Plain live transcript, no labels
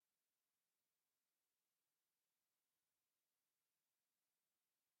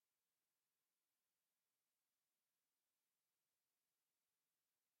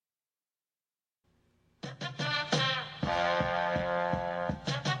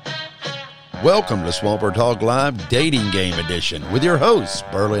welcome to Swamper Talk Live Dating Game Edition with your hosts,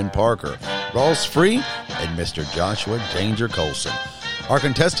 Berlin Parker, Ross Free, and Mr. Joshua Danger Colson. Our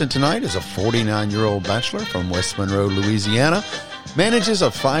contestant tonight is a 49-year-old bachelor from West Monroe, Louisiana, manages a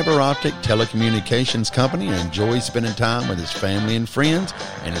fiber optic telecommunications company and enjoys spending time with his family and friends,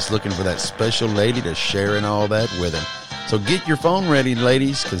 and is looking for that special lady to share in all that with him. So get your phone ready,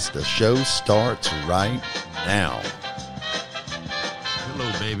 ladies, because the show starts right now.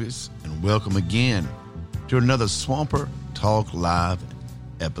 Hello, babies, and welcome again to another Swamper Talk Live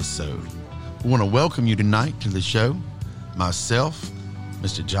episode. We want to welcome you tonight to the show. Myself,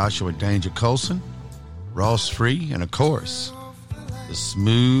 Mr. Joshua Danger Colson, Ross Free, and of course, the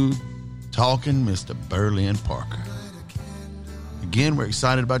smooth talking Mr. Berlin Parker. Again, we're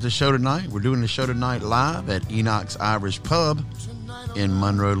excited about the show tonight. We're doing the show tonight live at Enoch's Irish Pub in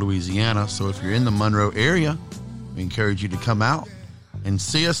Monroe, Louisiana. So if you're in the Monroe area, we encourage you to come out and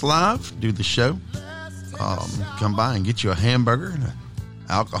see us live, do the show. Come by and get you a hamburger, an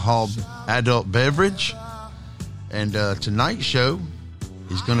alcohol adult beverage. And tonight's show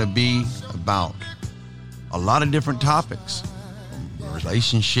is going to be about a lot of different topics, from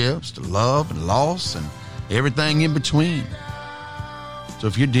relationships to love and loss and everything in between. So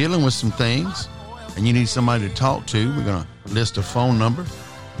if you're dealing with some things and you need somebody to talk to, we're going to list a phone number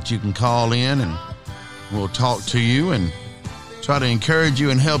that you can call in, and we'll talk to you and try to encourage you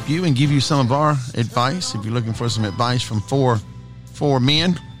and help you and give you some of our advice. If you're looking for some advice from four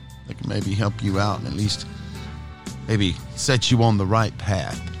men that can maybe help you out and at least maybe set you on the right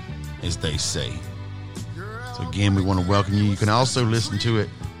path, as they say. So again, we want to welcome you. You can also listen to it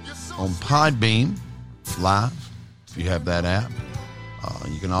on Podbean live if you have that app.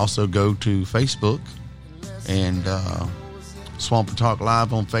 You can also go to Facebook and Swamper Talk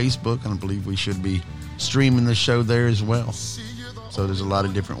Live on Facebook, and I believe we should be streaming the show there as well. So there's a lot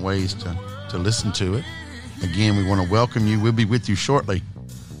of different ways to listen to it. Again, we want to welcome you. We'll be with you shortly.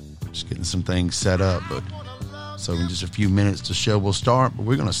 Just getting some things set up, but so in just a few minutes the show will start. But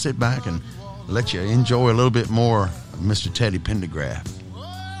we're going to sit back and let you enjoy a little bit more of Mr. Teddy Pendergraft.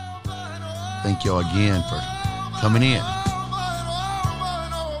 Thank y'all again for coming in.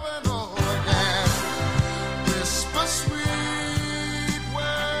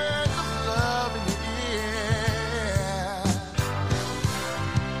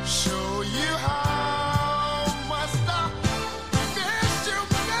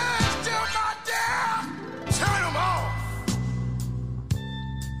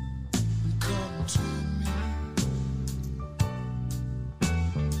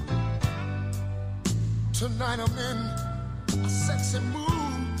 Tonight I'm in a sexy mood,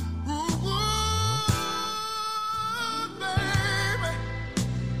 baby.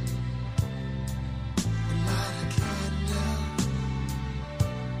 Light a candle.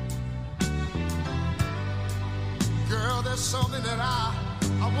 Girl, there's something that I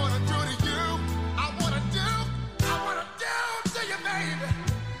want to do to you. I want to do to you, baby.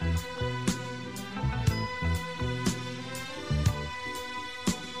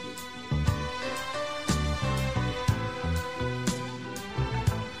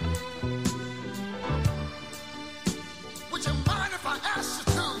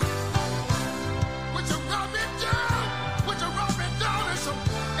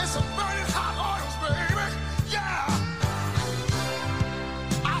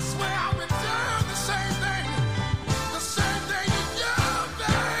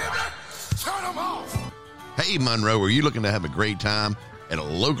 Hey, Monroe, are you looking to have a great time at a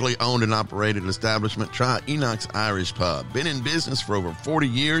locally owned and operated establishment? Try Enoch's Irish Pub. Been in business for over 40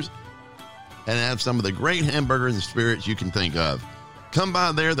 years and have some of the great hamburgers and spirits you can think of. Come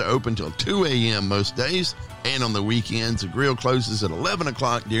by there. They're open till 2 a.m. most days, and on the weekends, the grill closes at 11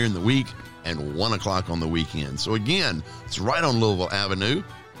 o'clock during the week and 1 o'clock on the weekend. So again, it's right on Louisville Avenue.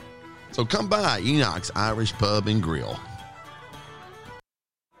 So come by Enoch's Irish Pub and Grill.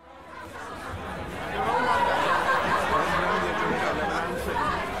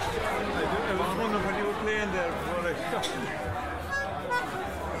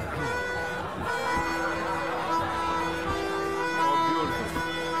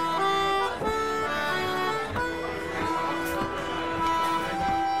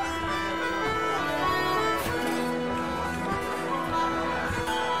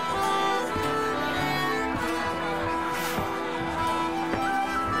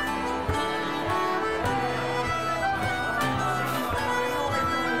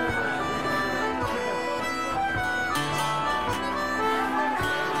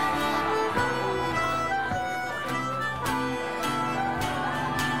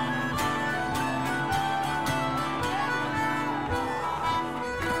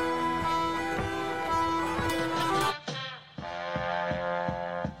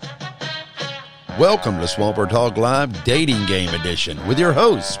 Welcome to Swamper Talk Live Dating Game Edition with your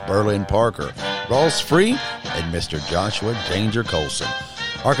hosts, Berlin Parker, Ross Free, and Mr. Joshua Danger Colson.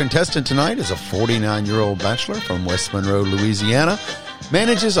 Our contestant tonight is a 49-year-old bachelor from West Monroe, Louisiana,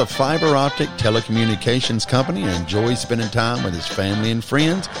 manages a fiber optic telecommunications company and enjoys spending time with his family and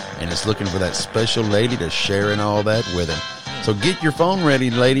friends, and is looking for that special lady to share in all that with him. So get your phone ready,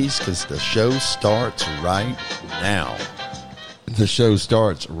 ladies, because the show starts right now. The show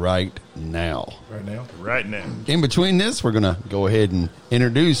starts right now. Right now? Right now. In between this, we're going to go ahead and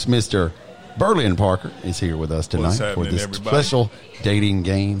introduce Mr. Berlin Parker is here with us tonight for happening, this everybody? special dating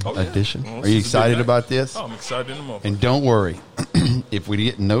game edition. Well, Are you this is a big excited night. about this? Oh, I'm excited in the moment. And don't worry, if we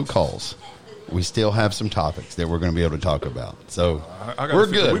get no calls, we still have some topics that we're going to be able to talk about. So I gotta we're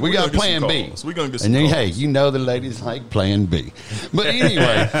figure- good. we We got gonna get plan some B. calls. We gonna get And some then, calls. hey, you know the ladies like plan B. But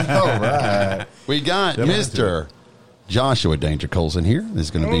anyway, All right. we got Mr. Joshua Danger Colson here. This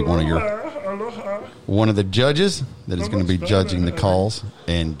is going to be one of the judges that is going to be judging the calls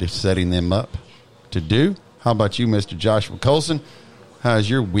and just setting them up to do. How about you, Mr. Joshua Colson? How's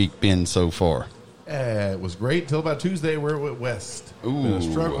your week been so far? It was great till about Tuesday where it went west. Ooh. Been a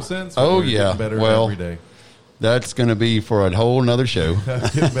struggle since. but Oh, we're getting yeah. better Well, every day. That's going to be for a whole nother show.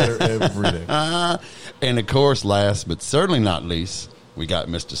 Getting better every day. And, of course, last but certainly not least, we got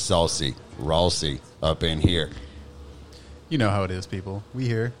Mr. Saucy Rossi up in here. You know how it is, people. We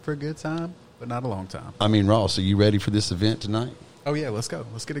here for a good time, but not a long time. I mean, Ross, are you ready for this event tonight? Oh, yeah, let's go.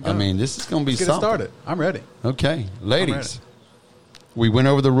 Let's get it I going. mean, this is going to be let's get something. it started. I'm ready. Okay, ladies, ready. we went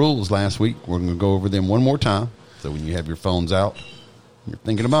over the rules last week. We're going to go over them one more time. So when you have your phones out, you're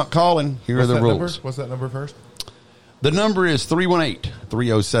thinking about calling, here are the that rules. number? What's that number first? The number is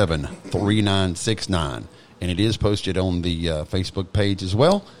 318-307-3969, and it is posted on the Facebook page as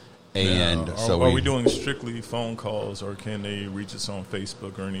well. And so are we doing strictly phone calls, or can they reach us on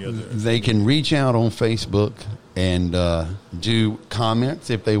Facebook or any other? they can reach out on Facebook and do comments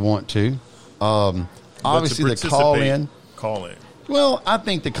if they want to. Obviously, the call-in. Call in. Well, I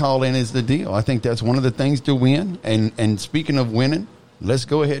think the call-in is the deal. I think that's one of the things to win. And speaking of winning, let's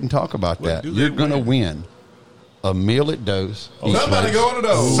go ahead and talk about What that. do they You're going to win? win a meal at Doe's. each Somebody week. going to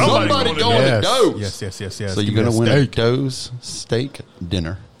those. Somebody going to Doe's. Yes. So you're going to win a Doe's steak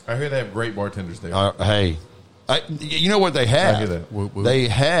dinner. I hear they have great bartenders there. Hey, you know what they have? I hear that. Whoop, whoop. They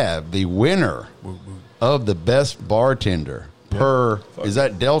have the winner of the best bartender per, is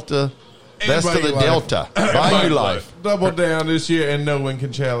that Delta? Best of the Bayou Life. Delta. Bayou Life. Double down this year, and no one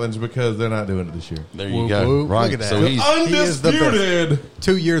can challenge because they're not doing it this year. There you Whoop, go. whoop. Right. Look at that. So He is the best. Undisputed.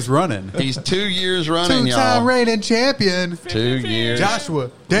 2 years running. he's 2 years running, Two-time y'all. reigning champion. 2 years.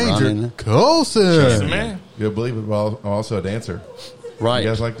 Joshua Danger Running. Colson. Man, You'll believe it, but I'm also a dancer. Right. You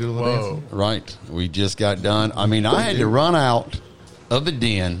guys like to do a little dancing? Right. We just got done. I mean, I had to run out of the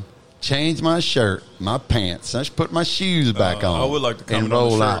den, change my shirt, my pants, I put my shoes back on. I would like to and comment on the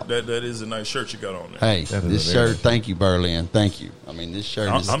roll shirt. out. That is a nice shirt you got on there. Hey, That is this a very- shirt, thank you, Berlin. Thank you. I mean, this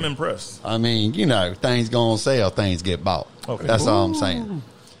shirt is, I'm impressed. I mean, you know, things go on sale, things get bought. Okay. That's all I'm saying.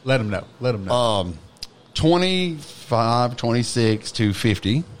 Let him know. Let him know. 25, 26,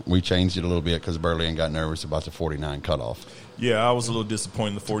 250. We changed it a little bit because Berlin got nervous about the 49 cutoff. Yeah, I was a little disappointed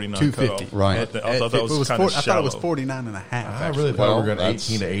in the 49 250. cutoff. Right. I thought that was kind of I shallow. thought it was 49 and a half. I actually. really thought Well, we were going that's-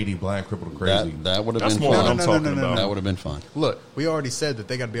 18 to 80, blind, crippled, crazy. That would have That's been more fun. what I'm No, talking no, no, about. That would have been fun. Look, we already said that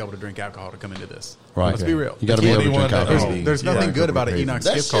they got to be able to drink alcohol to come into this. Right. Let's be real. You got to be able to 21 drink to alcohol. 80. There's nothing Yeah. good about an Crazy. Enoch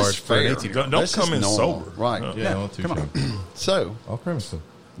That's gift card just for an fair. 18-year-old. Don't That's come just in normal. sober. Right. Yeah, no, too come on. sure. So Off premise, though.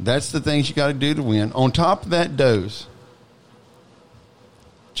 that's the things you got to do to win. On top of that dose,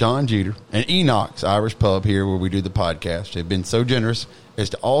 John Jeter and Enoch's Irish Pub here where we do the podcast have been so generous as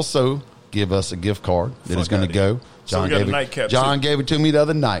to also give us a gift card that is Fuck going to outta here. go. So we got a nightcap, John too. gave it to me the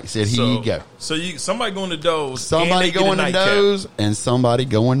other night. Said, here you go. So somebody going to Doe's. and Somebody they get a going to nightcap. Doe's and somebody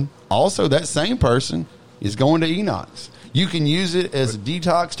going. Also, that same person is going to Enoch's. You can use it as a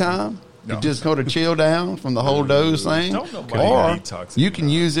detox time. No. You just go to chill down from the whole Doe's thing. Don't nobody Or detox you can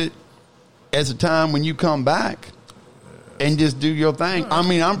use it as a time when you come back and just do your thing. I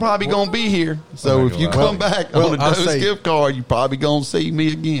mean, I'm probably going to be here. So if you come back on a I'll Doe's say- gift card, you're probably going to see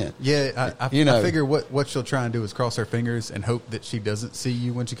me again. Yeah, I You know. figure what she'll try and do is cross her fingers and hope that she doesn't see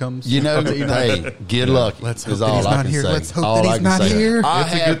you when she comes. You know, to Enoch. hey, get lucky. Let's is hope that all he's I not can here. say. Let's hope All that I he's can not say. here. I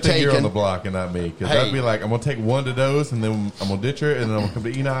It's a have good thing you're on taken. the block and not me. Because Hey. I'd be like, I'm going to take one to Doe's, and then I'm going to ditch her, and then I'm going to come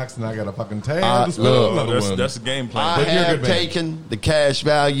to Enoch's, and I got a fucking tab to spend look, on another one. That's the game plan. I But you're a have good man. taken the cash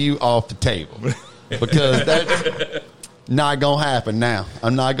value off the table because that's not going to happen now.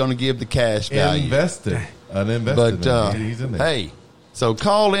 I'm not going to give the cash value. Invested. Uninvested. But He's in there. hey, so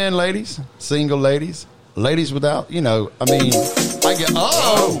call in, ladies, single ladies. ladies without, I mean, I get,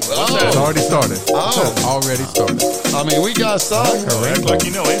 It's already started. Oh. Already started. I mean, we got some. Act like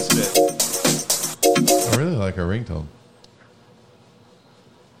you know, answer that. I really like our ringtone.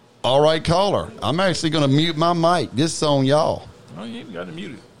 All right, caller. I'm actually going to mute my mic. This is on y'all. Oh, you ain't got to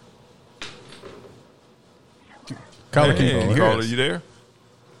mute it. Caller, can you Hey, hear caller, us? you there?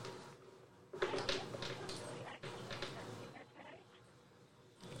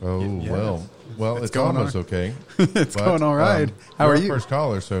 Oh, Yes. well, It's it's going almost on. okay. It's going all right. How you're are our you? First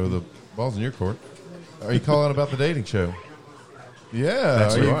caller, so the ball's in your court. Are you calling about the dating show? Yeah,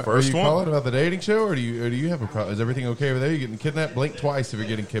 That's are you, right. First are you one. calling about the dating show, or do you have a problem? Is everything okay over there? You getting kidnapped? Blink twice if you're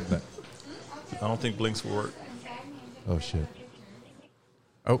getting kidnapped. I don't think Blinks will work. Oh shit!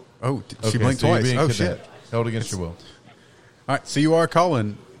 She Okay, blinked so you're twice. being Oh, kidnapped. shit. Held against your will. All right, so you are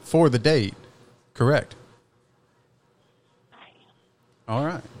calling for the date, correct? All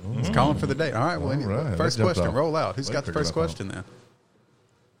right. He's calling for the date. All right, well, All right, first that jumped question, off. roll out. Who's Way got to the figure first that out. question then?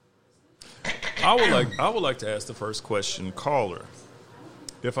 I would like to ask the first question, caller.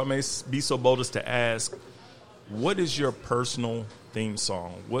 If I may be so bold as to ask, what is your personal theme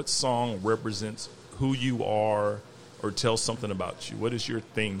song? What song represents who you are or tells something about you? What is your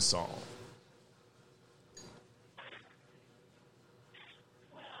theme song?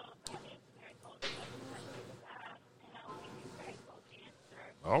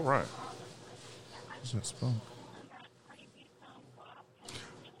 All right.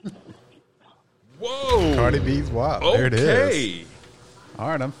 Whoa. Cardi B's WAP. There it is. Okay. All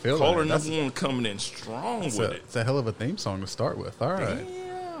right, I'm feeling Caller it. That's number one coming in strong it's with a, it. it's a hell of a theme song to start with. All right.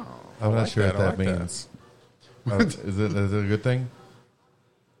 Yeah. I'm not like sure that, what I that like that. means. Is it a good thing?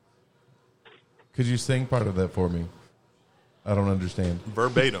 Could you sing part of that for me? I don't understand.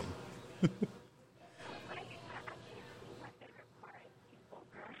 Verbatim.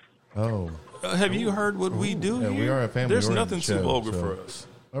 Oh, Have you heard what we do yeah, we here? are a family There's oriented nothing too show, vulgar so- for us.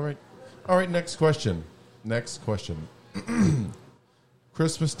 all right. All right, next question.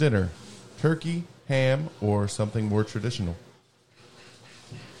 Christmas dinner, turkey, ham, or something more traditional?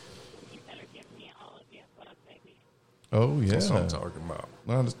 Oh, yeah. That's what I'm talking about.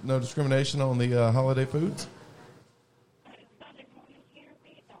 No discrimination on the holiday foods?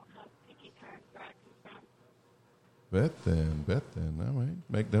 Bet then. All right.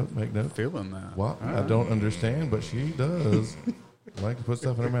 Make note. Feeling that. Well, I don't understand, but she does like to put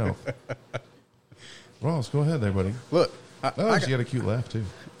stuff in her mouth. Ross, go ahead there, buddy. Look, Oh, she got a cute laugh, too.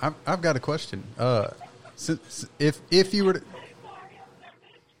 I've got a question. Since if you were to,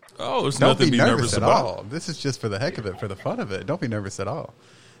 Oh, there's don't nothing be to be nervous nervous at about. all. This is just for the heck of it, for the fun of it. Don't be nervous at all.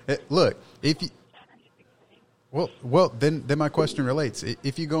 Look, if you, well, then my question relates.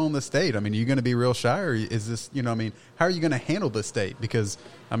 If you go on this date, I mean, are you going to be real shy, or is this, I mean, how are you going to handle this date? Because,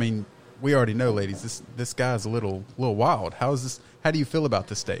 I mean, we already know, ladies, this guy's a little wild. How is this? How do you feel about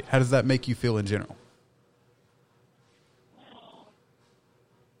this date? How does that make you feel in general?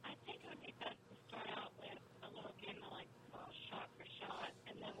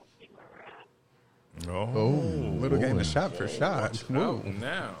 Oh, Little game boy. of shot for shot. Whoa.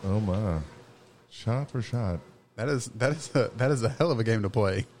 now. Oh, my. Shot for shot. That is a hell of a game to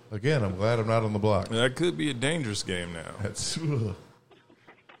play. Again, I'm glad I'm not on the block. That could be a dangerous game now. That's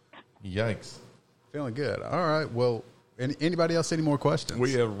yikes. Feeling good. All right. Well, anybody else any more questions?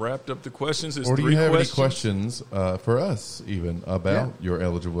 We have wrapped up the questions. It's Or do you 3 have questions. any questions for us, even about your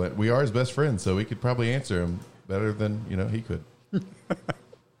eligible? We are his best friends, so we could probably answer them better than he could.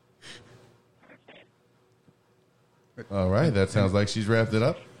 All right, that sounds like she's wrapped it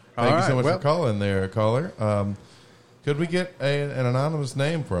up. Thank All you so right, much well- for calling there, caller. Could we get an anonymous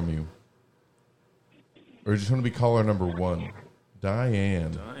name from you? Or just want to be caller number 1?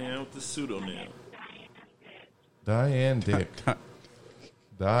 Diane. Diane with the pseudonym. Diane Dick.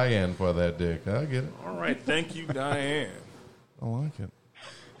 Diane for that dick. I get it. All right, thank you, Diane. I like it.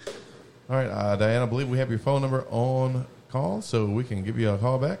 All right, Diane, I believe we have your phone number on call, so we can give you a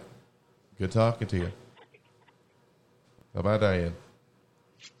call back. Good talking to you. Bye-bye, Diane.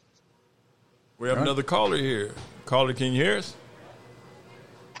 We have another caller here. Caller, can you hear us?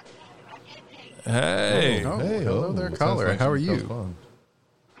 Hey. Oh, hello there, sounds caller. like How are some you? tough fun.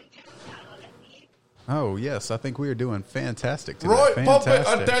 Oh, yes. I think we are doing fantastic today. Right, fantastic.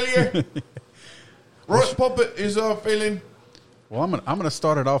 Puppet, I tell you. Right, Puppet is feeling. Well, I'm gonna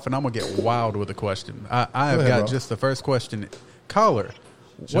start it off, and I'm gonna get wild with a question. I have ahead, got Rob. just the first question. Caller,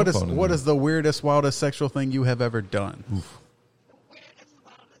 Jump on in what there. is the weirdest, wildest sexual thing you have ever done?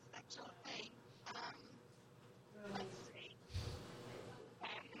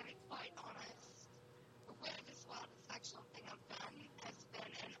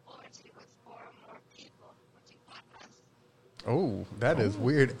 Oh, that is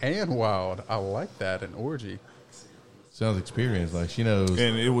weird and wild. I like that. An orgy. Sounds experienced. Like she knows.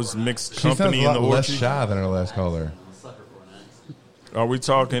 And it was mixed She sounds company a in lot the less orgy. shy than our last caller. Are we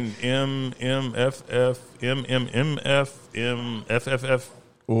talking MMFF, MMMF, MFFF?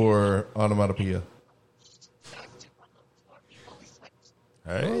 Or onomatopoeia.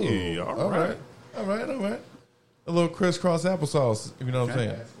 Hey, all All right. right. A little crisscross applesauce, if you know what I'm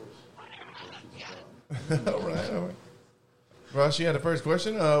saying. All right. Ross, you had the first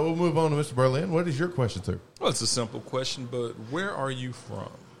question. We'll move on to Mr. Berlin. What is your question, sir? Well, it's a simple question, but where are you from?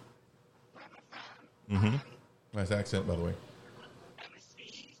 Nice accent, by the way.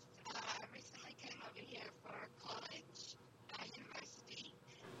 Recently came over here for college at university.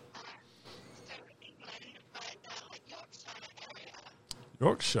 So England, but like Yorkshire area.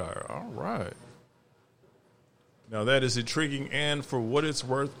 Yorkshire, all right. Now that is intriguing, and for what it's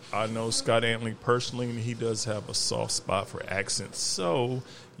worth, I know Scott Antley personally, and he does have a soft spot for accents. So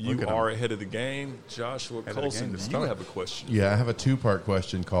you Look at are ahead of the game. Joshua Ahead of the Colson, game to do you start. have a question? Yeah, I have a two-part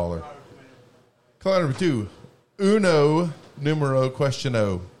question, caller. Caller number 2. Uno numero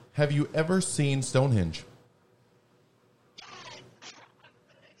questiono. Have you ever seen Stonehenge?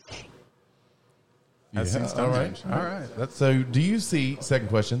 I've seen Yeah, Stonehenge. all right. All right. That's So, do you see, second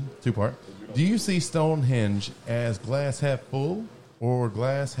question, two-part, do you see Stonehenge as glass half full or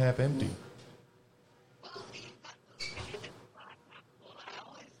glass half empty? I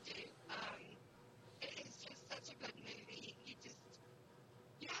always do. It is just such a good movie.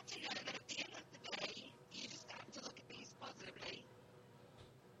 You have to know that at the end of the day, you just have to look at things positively.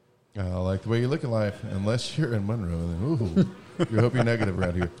 I like the way you look at life, unless you're in Monroe. Then, ooh, you hope you're negative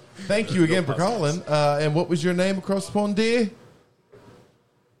around here. Thank you again for calling. And what was your name across the pond, dear?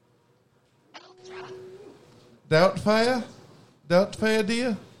 Doubtfire? Doubtfire,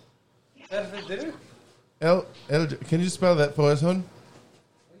 dear? Can you spell that for us, hon?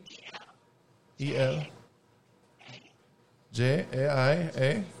 E-L.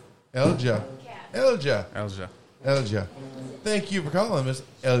 J-A-I-A. Elja. Elja. Elja. Elja. Thank you for calling, Miss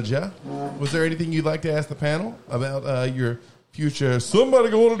Elja. Was there anything you'd like to ask the panel about your future somebody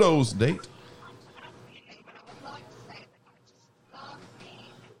going to those date?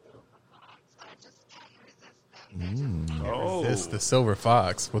 Oh, It's the silver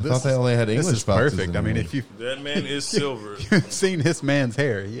fox. Well, this thought they only had this English is foxes perfect. in I mean, there. if you've that man is silver. seen this man's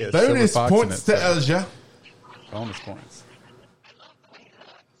hair, he has silver Bonus fox in points it, to so- Elja. Bonus points.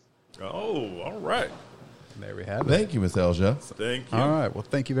 Oh, all right. There we have it. Thank you, Miss Elja. Thank you. All right. Well,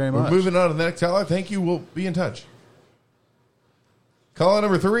 thank you very We're much. moving on to the next caller. Thank you. We'll be in touch. Caller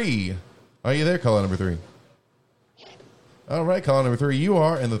number 3. Are you there, caller number 3? All right, caller number 3. You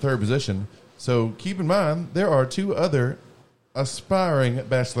are in the third position. So keep in mind, there are 2 other aspiring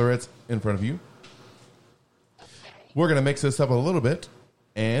bachelorettes in front of you. We're going to mix this up a little bit.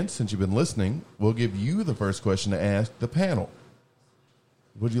 And since you've been listening, we'll give you the first question to ask the panel.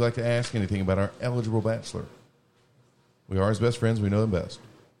 Would you like to ask anything about our eligible bachelor? We are his best friends. We know them best.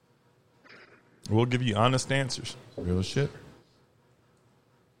 We'll give you honest answers. Real as shit.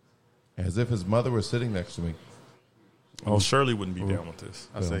 As if his mother was sitting next to me. Oh, Shirley wouldn't be down with this.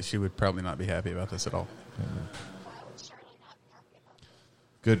 I'll say she would probably not be happy about this at all.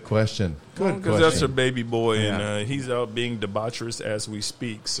 Good question. Good Because that's her question. baby boy, Yeah. and he's out being debaucherous as we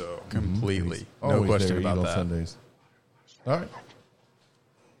speak. So Completely. No Always question there to eat about on that. Sundays. All right.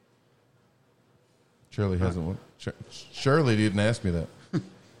 Shirley hasn't one. Shirley didn't ask me that.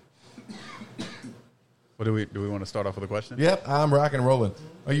 What do we want to start off with a question? Yep, I'm rocking and rolling.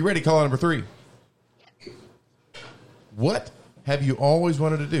 Are you ready? Caller number 3. What have you always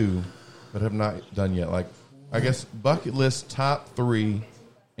wanted to do but have not done yet? Like, I guess bucket list top 3,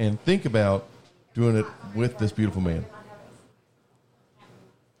 and think about doing it with this beautiful man.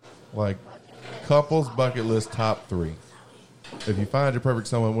 Like, couples bucket list top 3. If you find your perfect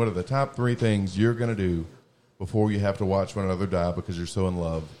someone, what are the top 3 things you're going to do before you have to watch one another die because you're so in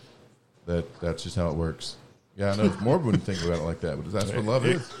love? That's just how it works. Yeah, I know it's morbid when you think about it like that, but that's what love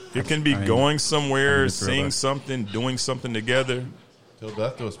is. it can be I mean, going somewhere, it's real seeing life. something, doing something together. Till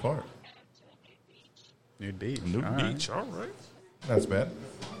death do us part. Nude beach. New All right. beach, all right. That's bad.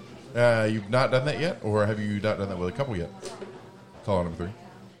 You've not done that yet, or have you not done that with a couple yet? Caller number 3.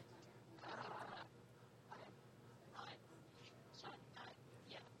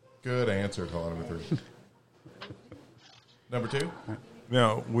 Good answer, caller number 3. Number 2.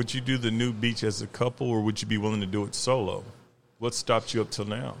 Now, would you do the new beach as a couple, or would you be willing to do it solo? What stopped you up till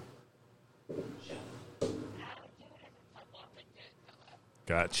now?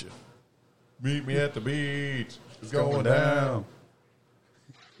 Gotcha. Meet me at the beach. It's going down.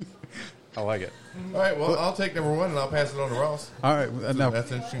 I like it. All right, well, I'll take number one and I'll pass it on to Ross. All right, now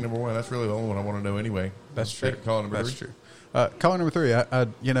That's interesting, number one. That's really the only one I want to know anyway. that's true. Take call number That's three. true. Caller number 3.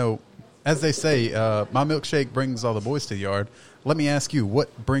 As they say, my milkshake brings all the boys to the yard. Let me ask you,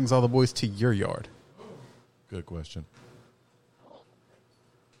 what brings all the boys to your yard? Good question.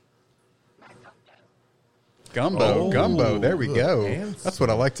 Gumbo. There we good go. answer. That's what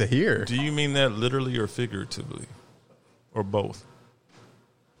I like to hear. Do you mean that literally or figuratively? Or both?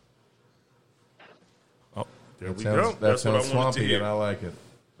 Oh, there we go. That That's what I sounds wanted to swampy, and I hear. like it.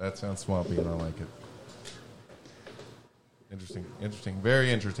 That sounds swampy, and I like it. Interesting.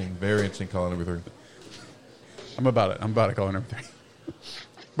 Very interesting. Call number 3. I'm about it. Caller number 3.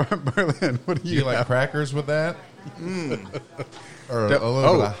 Berlin, what do Do you you like have? crackers with that? Or a Don't-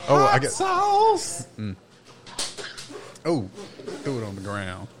 little bit of I hot get- sauce? Oh, threw it on the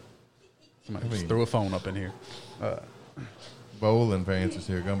ground. Somebody just threw a phone up in here. Bowling fans is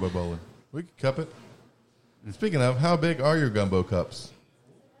here. Gumbo bowling. We can cup it. Speaking of, how big are your gumbo cups?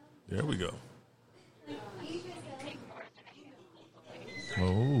 There we go.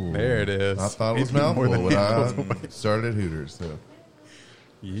 Oh, There it is. I thought it was Maybe more mouthful than when handfuls I started at Hooters. So,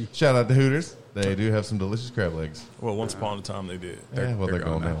 Yee. shout out to Hooters. They do have some delicious crab legs. Well, once upon a time they did. Yeah, well, they're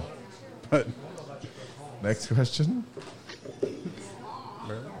gone now. But Next question. you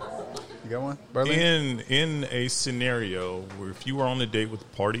got one, Berlin? In a scenario where if you were on a date with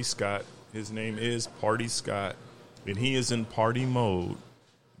Party Scott, his name is Party Scott, and he is in party mode,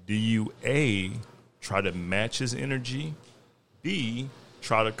 do you A, try to match his energy, B,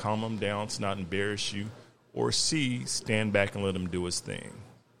 try to calm him down to not embarrass you, or C, stand back and let him do his thing?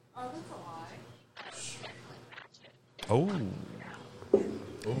 Oh.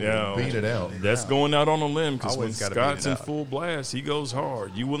 Now, Beat it out. that's going out on a limb because when Always gotta beat Scott's it in out. full blast, he goes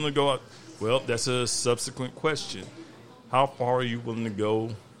hard. You willing to go out? Well, that's a subsequent question. How far are you willing to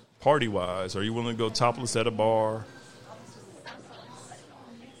go party-wise? Are you willing to go topless at a bar?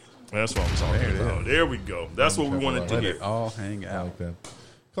 That's what I'm talking about. There we go. That's what we wanted to Let hear. it All hang I out. like that.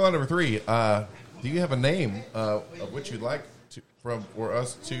 Call number 3. Do you have a name of which you'd like to for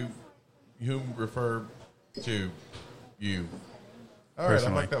us to whom refer to you? All right, I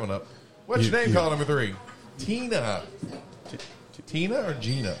Personally. like that one up. What's your name? Call number 3. Tina. Tina or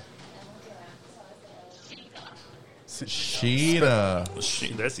Gina?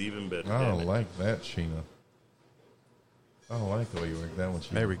 Sheena. That's even better. I damn don't it. like that, Sheena. I don't like the way you work that one, Sheena.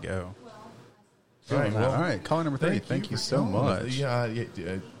 There we go. All right, well, All right, caller number 3. Thank you for so calling us. much.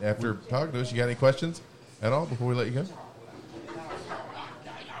 Yeah, after talking to us, you got any questions at all before we let you go?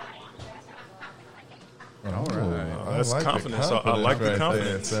 All right. That's confidence. I like the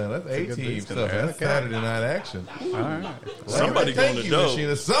confidence. That's A-team boost in stuff. there. That's Saturday night action. All right. Somebody Thank going to you, doze.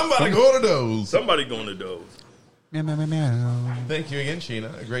 Sheena. Somebody going to doze. Somebody going to doze. Meow, meow, meow, meow. Thank you again,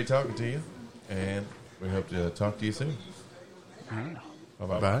 Sheena. Great talking to you. And we hope to talk to you soon.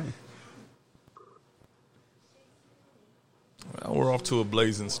 Bye-bye. Bye. Well, we're off to a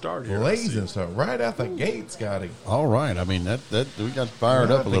blazing start here. I see. Blazing stuff right out the gate, Scotty. All right. I mean, that we got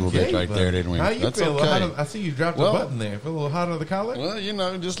fired up a little bit right there, didn't we? How you That's feel? okay. I see you dropped Well- a button there. Feel a little hot under the collar?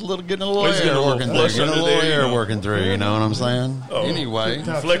 Well, just a little, getting a little He's getting air a little working flush through. Getting a under little there, you air know. working through, you know what I'm saying? Oh. Anyway,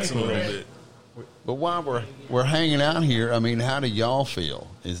 Flexing a little bit. but while we're hanging out here, I mean, how do y'all feel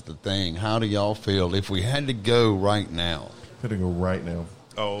is the thing. How do y'all feel if we had to go right now? Could go right now.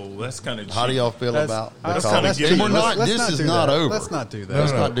 Oh, that's kind of How do y'all feel about the that's call? kinda giving We're us- not. let's This not is do not that. over. Let's not do that.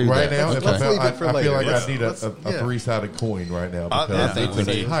 Let's not do right that. now. Okay. Let's leave it for I feel later. like Let's- I need let's- a yeah. three-sided coin right now I because think we it's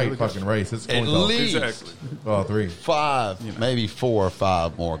a need- tight fucking race. It's a At coin toss. least Exactly. Oh, 3. 5, maybe 4 or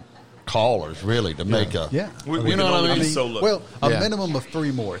 5 more callers, really, to make a. Yeah. We You can know what I only mean? be so lucky. Well, a Yeah. minimum of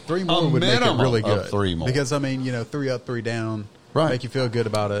 3 more. 3 more A would make it minimum really of good. 3 more. Because, 3 up, 3 down. Right. Make you feel good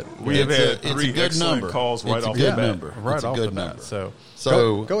about it. we have It's had a 3 good excellent number. calls right It's a off good the bat. number. Right It's a off good the bat. number. So,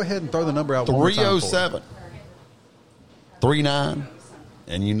 So- go ahead and throw the number out one more time for us. 307 39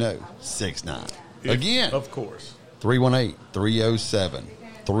 and 69. Again, Of course. 318 307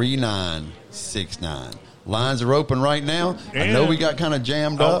 3969. Lines are open right now. I know And we got kind of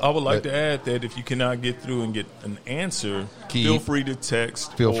jammed up. I would like but to add that if you cannot get through and get an answer, Keep- feel free to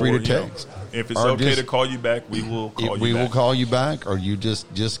text. Feel free or, to you know, text. if it's Or okay just- to call you back, we will call you we back. will call you back, or you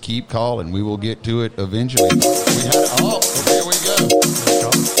just keep calling. We will get to it eventually. Here we go.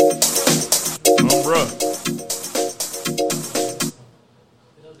 Bruh.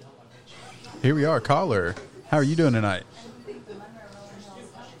 Here we are, caller. How are you doing tonight?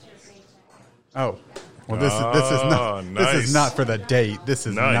 Oh, well, this is not nice. this is not for the date. This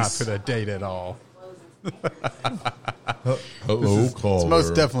is not Nice. for the date at all. Hello, caller. It's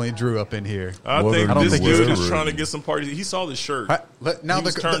most definitely Drew up in here. I What think are this you dude is wearing? trying to get some parties. He saw the shirt. Now He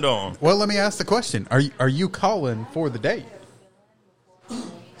was turned on. Well, let me ask the question: Are you calling for the date?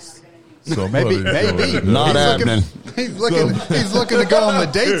 Somebody's Maybe. going Not He's happening. He's looking to go on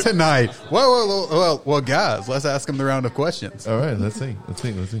the date tonight. Well, guys, let's ask him the round of questions. All right, let's see.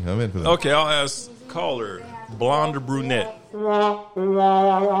 I'm in for that. Okay, I'll ask caller, blonde or brunette? Stop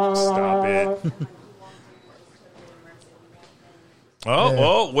it.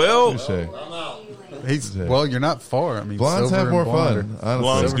 Well. Touche. Well, you're not far. I mean, Blondes silver have and more blonde fun. Honestly.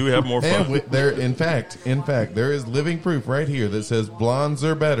 Blondes do have more And fun. there, in fact, there is living proof right here that says blondes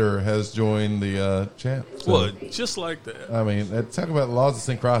are better has joined the chat. So, Well, just like that. I mean, talk about laws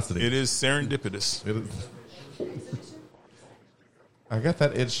of synchronicity. It is serendipitous. It is. I got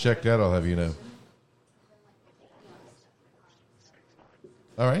that itch checked out. I'll have you know.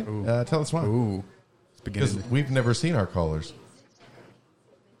 All right, tell us why. Ooh, it's Because beginning. we've never seen our callers.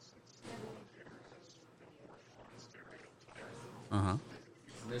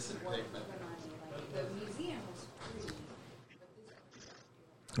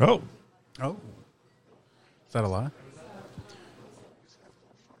 Oh. Oh, is that a lie?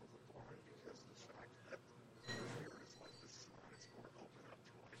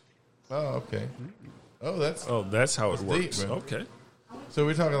 Oh, okay. Oh, That's how it That's works. deep, man. Okay. so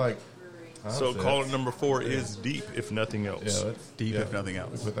we're talking like. So concepts. caller number 4 is deep, if nothing else. Yeah, that's Deep, yeah. if nothing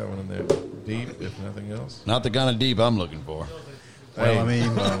else. We put that one in there. Deep, if nothing else. Not the kind of deep I'm looking for. Well, I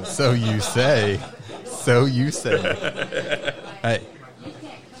mean, so you say. So you say. Hey,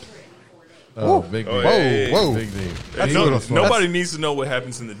 Oh, big deep. hey. whoa. Big deep. That's No- a little small. nobody needs to know what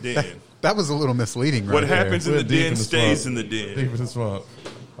happens in the den. that was a little misleading. Right What happens in We're the deep den in the stays swamp. in the den. Deep in the swamp.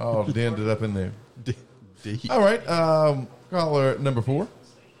 Oh, denned it up in there. there? Deep. All right. Caller number 4.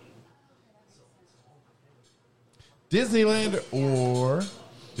 Disneyland or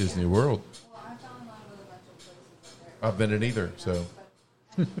Disney World? I've been in either, so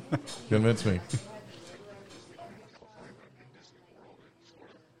convince me.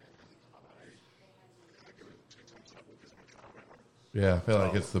 Yeah, I feel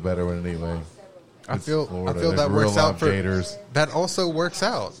like it's the better one anyway. I It's feel Florida. that There's works real out live for gators. that. Also works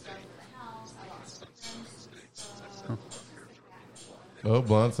out. Oh,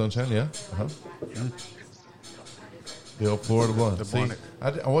 blonde sunshine, yeah. Uh-huh. The old Florida blonde. The See, blonde.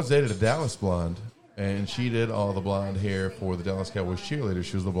 I once dated a Dallas blonde, and she did all the blonde hair for the Dallas Cowboys cheerleaders.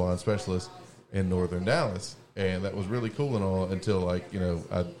 She was the blonde specialist in northern Dallas, and that was really cool and all until, like,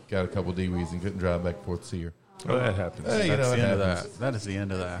 I got a couple DWs and couldn't drive back and forth to see her. Oh, that happens. Hey, That's it the end of happens. that. That is the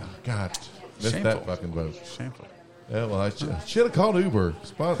end of that. God, missed Shameful. that fucking boat. Shameful. Yeah, well, I should have called Uber.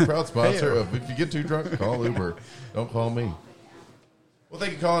 Proud sponsor of if you get too drunk, call Uber. Don't call me. Well,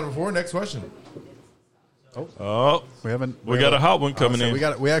 thank you for calling before. Next question. Oh, We haven't. we got a hot one coming so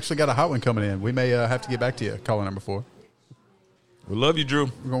in. We actually got a hot one coming in. We may have to get back to you. Caller number 4. We love you, Drew.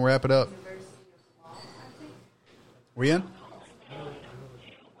 We're gonna wrap it up. We in?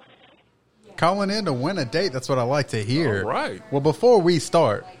 Calling in to win a date. That's what I like to hear. All right. Well, before we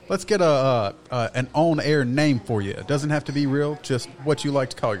start, let's get an on-air name for you. It doesn't have to be real. Just what you like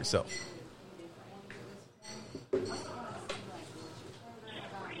to call yourself.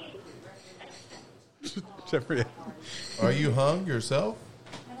 Jeffrey. Are you hung yourself?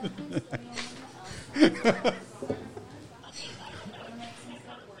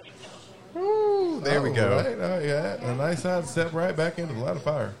 Ooh, there we go. All right, yeah, a nice side step right back into the line of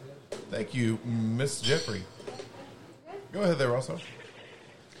fire. Thank you, Miss Jeffrey. Go ahead there, also.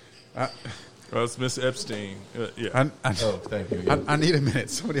 Oh, it's Miss Epstein. Yeah. Oh, thank you. Yeah. I need a minute.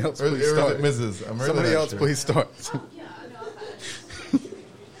 Somebody else, Or please is start. it Mrs.? I'm really Somebody not else, sure. please start.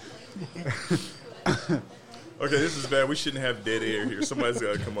 Okay, this is bad. We shouldn't have dead air here. Somebody's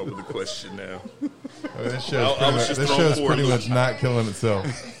got to come up with a question now. This I was just this throwing show's forward pretty a much not killing itself.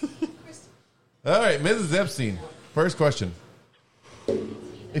 All right, Mrs. Epstein. First question.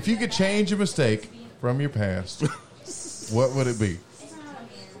 If you could change a mistake from your past, what would it be?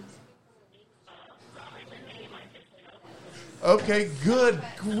 Okay, good.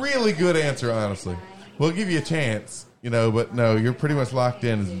 Really good answer, honestly. We'll give you a chance, but no, you're pretty much locked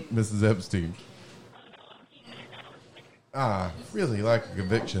in as Mrs. Epstein. Really like a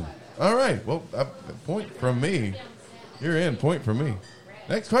conviction. All right, well, a point from me. You're in, point from me.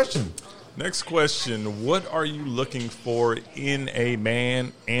 Next question. Next question. What are you looking for in a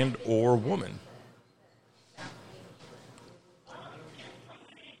man and or woman?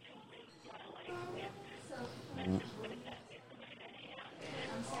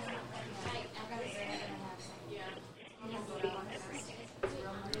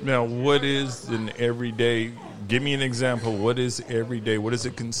 Now, what is an everyday? Give me an example. What is everyday? What does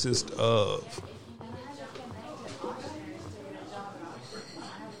it consist of?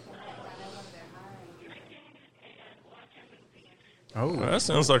 Oh, That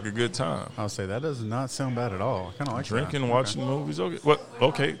sounds like a good time. I'll say that does not sound bad at all. I kind of like Drinking, that. watching movies. Okay. What?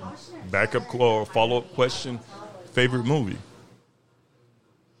 Okay. Backup or follow up question. Favorite movie?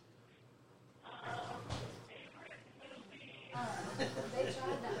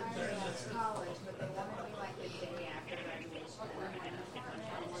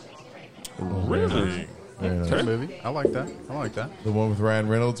 Really? Very nice. Good movie. I like that. I like that. The one with Ryan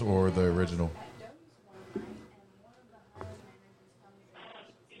Reynolds or the original?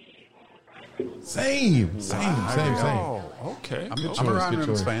 Same. Oh, Okay. I'm a choice, Ryan good Reynolds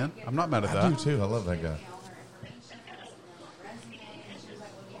choice. fan. I'm not mad at I do that. too. I love that guy.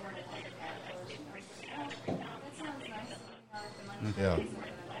 Yeah.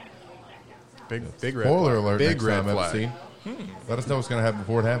 Big red. Spoiler flag. alert. Big Next red time flag. scene. Let us know what's going to happen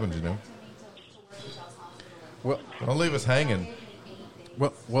before it happens. Well, Don't leave us hanging.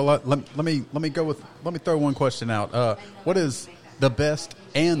 let me go with. Let me throw one question out. What is the best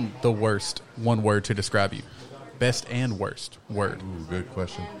and the worst one word to describe you? Best and worst word. Ooh, good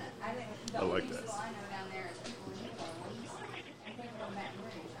question. I like that.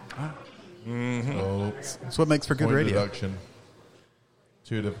 Oh, That's what makes for good point radio. deduction.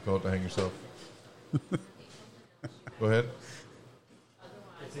 Too difficult to hang yourself. Go ahead.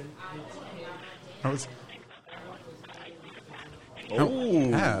 I was- Oh.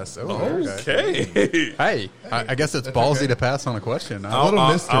 Pass. Oh, okay. Okay. Hey, I guess it's ballsy to pass on a question. A little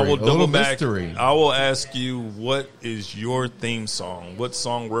mystery. I will A little double back. mystery. I will ask you, what is your theme song? What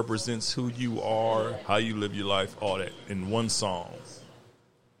song represents who you are, how you live your life, all that in one song?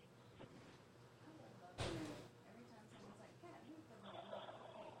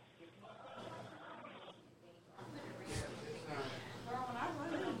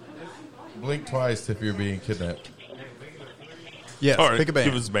 Blink twice if you're being kidnapped. Yes, All right, pick a band.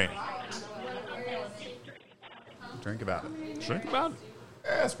 give us a band. Drink about it. Drink about it.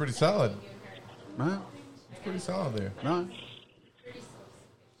 Yeah, it's pretty solid. Right? It's pretty solid there. Right.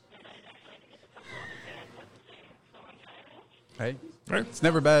 Hey, Right. it's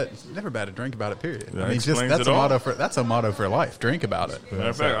never bad. It's never bad to drink about it. Period. That I mean, just explains that's it a all. motto for that's a motto for life. Drink about it. Matter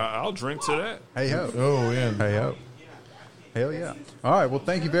of fact, I'll drink to that. Hey ho. Oh, yeah. Hey ho. Hell yeah. All right. Well,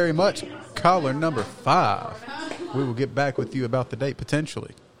 thank you very much, caller number 5. We will get back with you about the date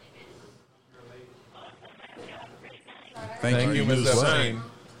potentially. Thank you, Ms. the same.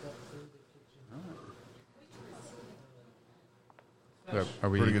 Epstein. Are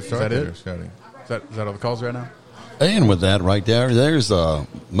we? Pretty good Is start that there, it? Scotty. Is that all the calls right now? And with that right there's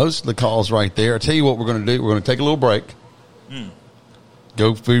most of the calls right there. I tell you what we're going to do. We're going to take a little break.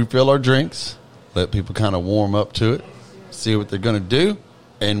 Go fill our drinks. Let people kind of warm up to it. See what they're going to do.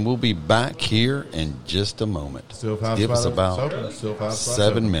 And we'll be back here in just a moment. Still 5 Give us spots about open. Still 5 spots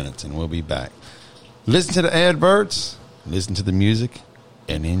 7 open. minutes and we'll be back. Listen to the adverts. Listen to the music.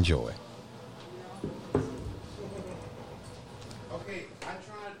 And enjoy. Okay, I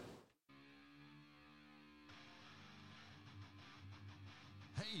tried.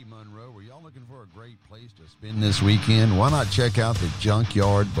 Hey, Monroe, were y'all looking for a great place to spend this weekend? Why not check out the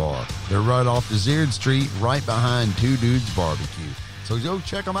Junkyard Bar? They're right off Desert Street, right behind Two Dudes Barbecue. So go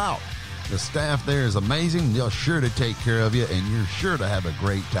check them out. The staff there is amazing. They're sure to take care of you, and you're sure to have a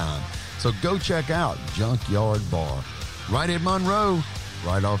great time. So go check out Junkyard Bar. Right in Monroe,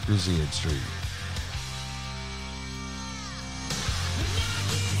 right off Desert Street.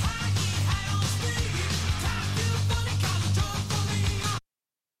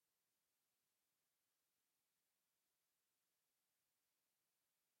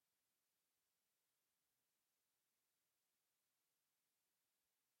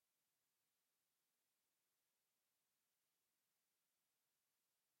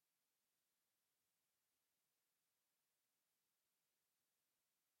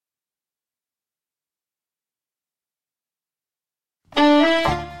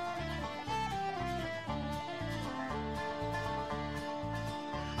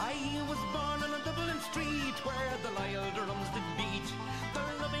 I was born on a Dublin street where the loyal drums did beat. The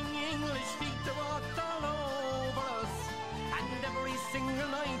loving English feet they walked all over us. And every single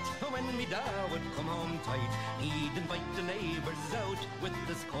night when me da would come home tight, he'd invite the neighbours out with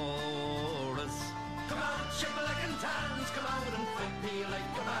this chorus. Come on, shake a leg and dance, come out and fight me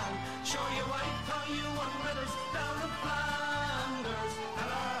like a man. Show your wife how you won medals down in Flanders.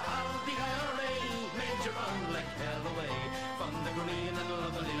 Tell her how the IRA made you run like hell away from the green and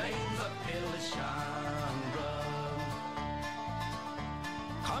lovely lanes of Pilshandra.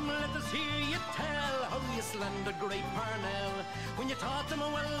 but great Parnell, when you taught them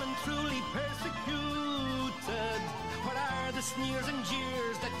well and truly persecuted? What are the sneers and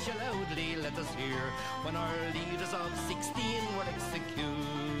jeers that you loudly let us hear when our leaders of 16 were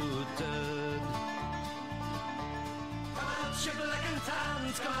executed? Come out, shibboleth and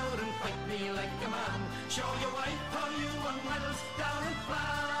tans, come out and fight me like a man. Show your wife how you won medals down in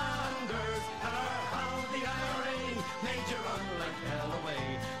Flanders. And our how the IRA made you run like hell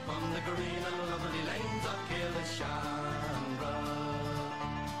away from the green and lovely lanes of Killishandra.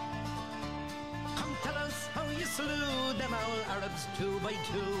 Come tell us how you slew them all Arabs 2 by 2.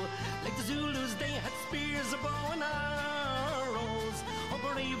 Like the Zulus they had spears, a bow and arrows. Oh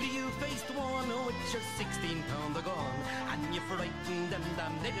bravely you faced one with your 16-pounder gun, and you frightened them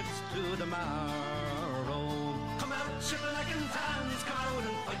damn natives to the marrow. Come out, shibboleth and tans, come out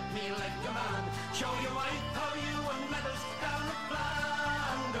and fight me like a man. Show your wife how you won medals down in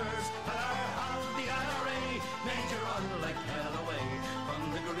Flanders. Tell her how the IRA made you run like hell away from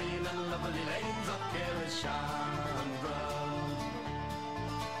the green and lovely lanes of Killishandra.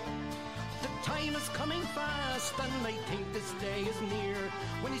 The time is coming fast, and I think this day is near,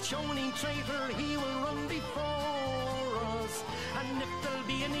 when each Shonin traitor he will run before us. And if there'll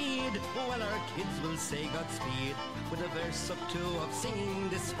be a need, well our kids will say Godspeed with a verse or two of singing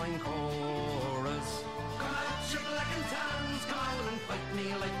this fine chorus. Come out, your black and tans, come out and fight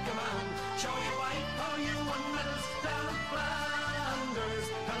me like a man. Show your wife how you won medals down in Flanders.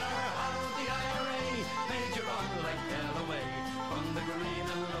 Tell her how the IRA made you run like hell away from the green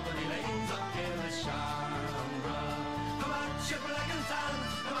and lovely lanes of Killishandra. Come out, your black and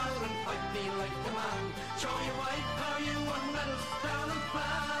tans, come out and fight me like a man. Show your wife how you won medals down in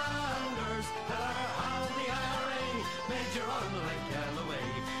Flanders. Tell her how the IRA made you run like hell away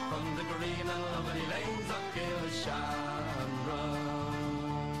from the green and lovely lanes of Killishandra.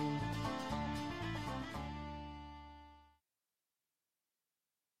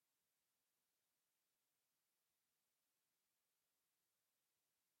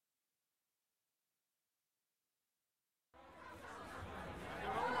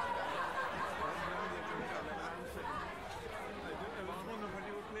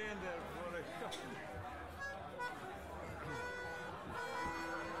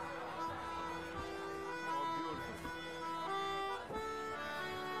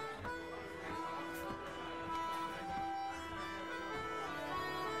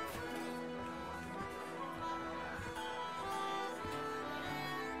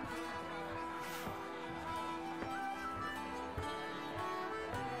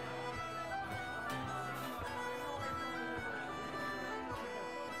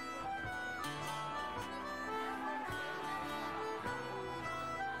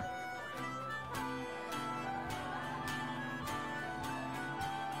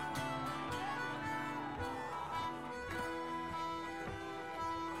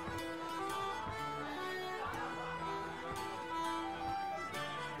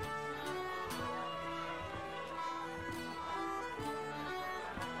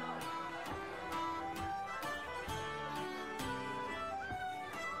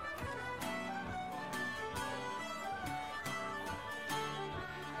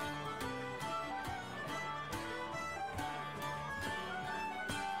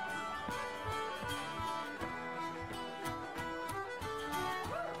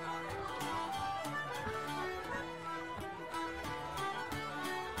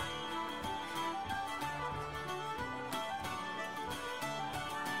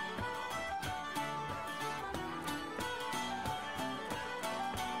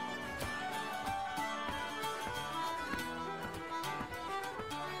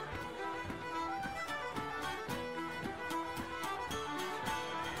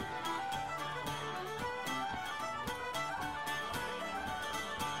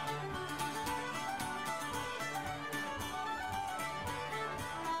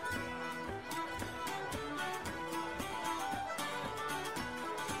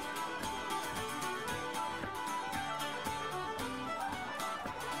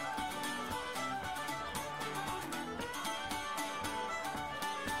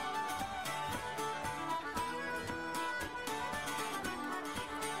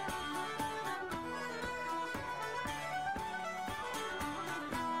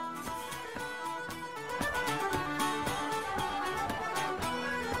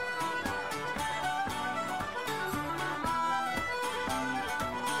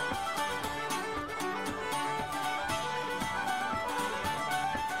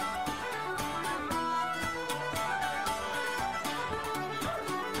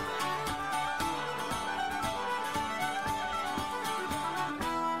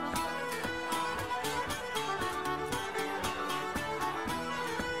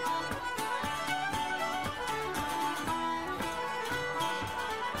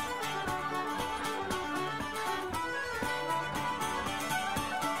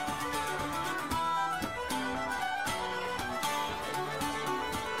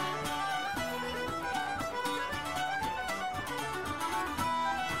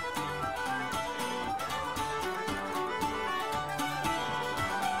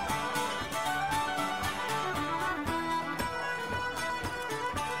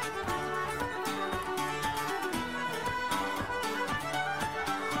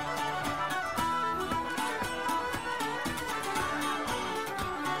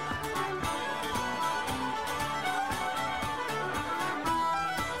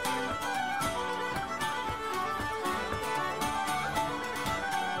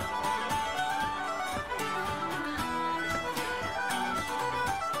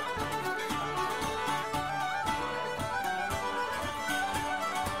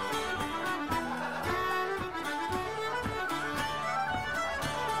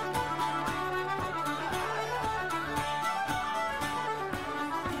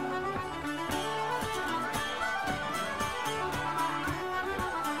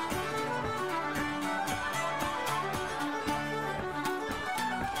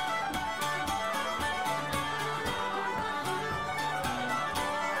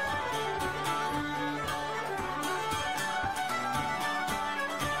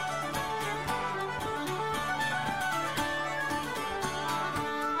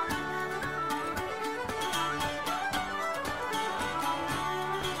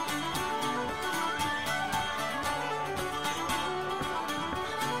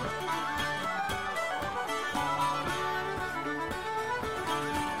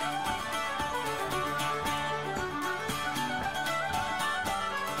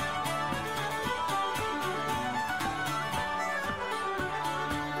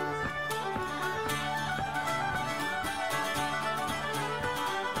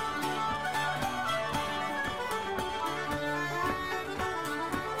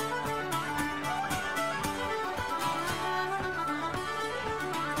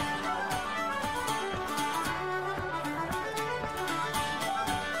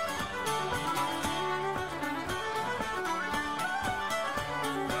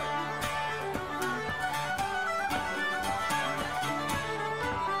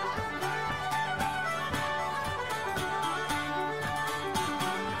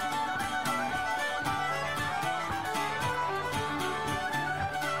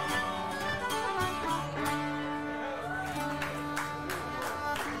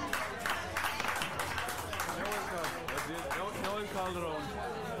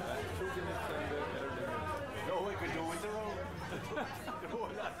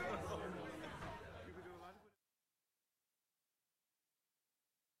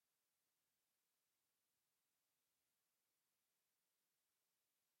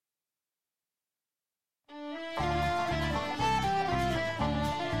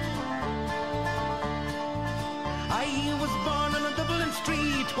 I was born on a Dublin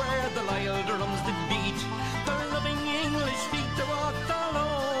street where the Lyle drums did beat. Their loving English feet they walked all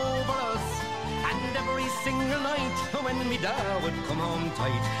over us. And every single night when me dad would come home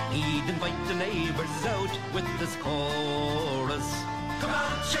tight, he'd invite the neighbours out with this chorus. Come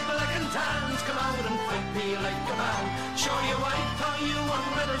on, shake a leg and dance, come out and fight me like a man. Show your wife how you won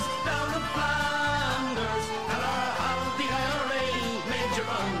medals down in Flanders. Tell her how the IRA made you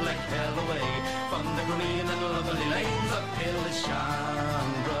run like hell away from the green and lovely lanes of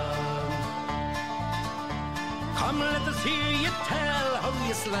Killishandra. Come, let us hear you tell how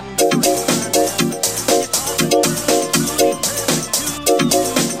you slandered.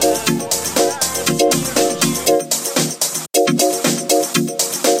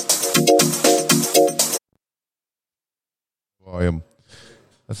 Volume.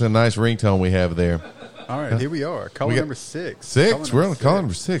 That's a nice ringtone we have there. All right, here we are. Caller We got number 6. Six. We're on caller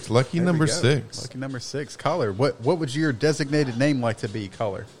number 6. Lucky There we number go. 6. Lucky number 6. Caller, what would your designated name like to be,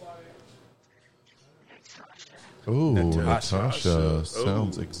 caller? Ooh, Natasha. Natasha.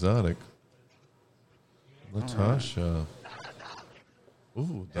 Sounds Ooh. exotic. Natasha.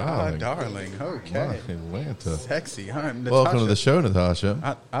 Ooh, Ah, darling. darling. My Okay. Atlanta. Sexy. All right, Natasha. Welcome to the show,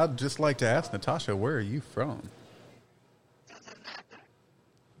 Natasha. I'd just like to ask Natasha, where are you from?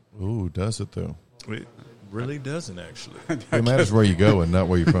 Ooh, does it though? It really doesn't actually. It matters where you go and not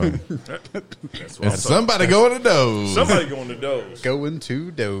where you're from. That's what I'm And somebody going to Doze. Somebody going to Doze. Going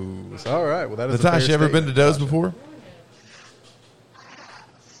to Doze. All right. Well, that is a Natasha, fair ever been to statement, Doze Natasha.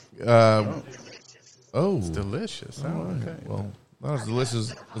 before? Oh, It's delicious. Oh, okay. well, not as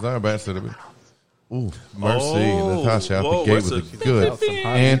delicious as our bastard would be. Ooh, mercy, Oh, Natasha out whoa, the gate what's with a- the good Some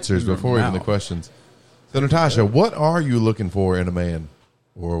hot answers in your before even the mouth. questions. So, Natasha, what are you looking for in a man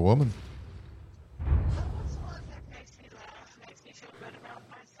or a woman?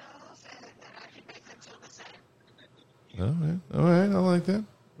 All right, I like that.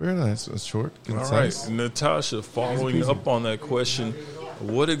 Very nice. That's short, All concise. right, Natasha, following up on that question,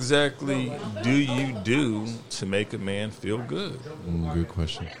 what exactly do you do to make a man feel good? Good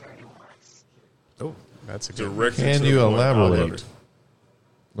question. Oh, That's a good direct. Can you elaborate?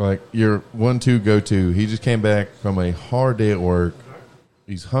 Like your 1-2 go-to. He just came back from a hard day at work.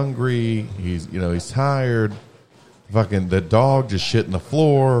 He's hungry. He's tired. Fucking the dog just shit in the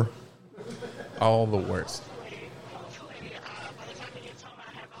floor. all the worst.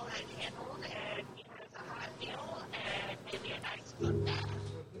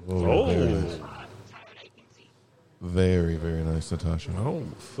 Oh, very Oh, nice. Very, very nice, Natasha. oh,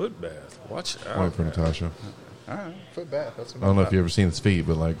 foot bath. Watch Point out. for Natasha. All right, foot bath. That's what I don't know if you've ever seen his feet,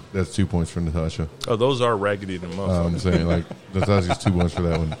 but like that's 2 points for Natasha. Oh, those are raggedy the motherfucker. I'm saying like Natasha gets 2 points for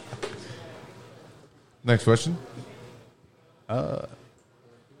that one. Next question.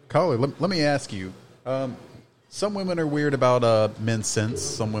 Caller, let me ask you. Some women are weird about men's scents.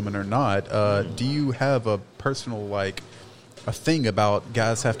 Some women are not. Do you have a personal a thing about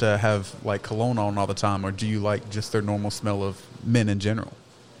guys have to have like cologne on all the time, or do you like just their normal smell of men in general?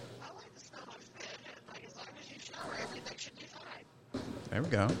 There we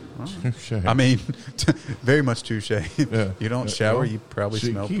go. All right. Touche. I mean, very much touche. Yeah. You don't shower, Well, you probably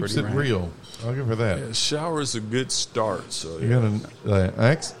she smell keeps pretty it rank. real. I'll give her that. Yeah, shower is a good start. So You yeah.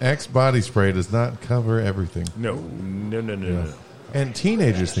 gotta Axe body spray does not cover everything, No. and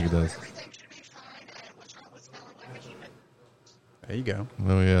teenagers think it does. There you go.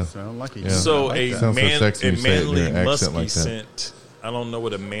 Oh yeah. Sound like you. Yeah. So I like a that. Sounds so sexy when you say it in manly your accent musky like that. scent. I don't know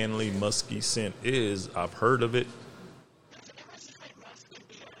what a manly musky scent is. I've heard of it.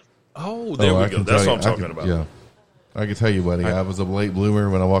 Oh, there we I go. can That's tell what you- I'm talking about. Yeah, I can tell you, buddy. I was a late bloomer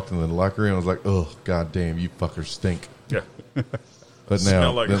when I walked into the locker room. I was like, "Oh, god damn, you fuckers stink." Yeah. But Smell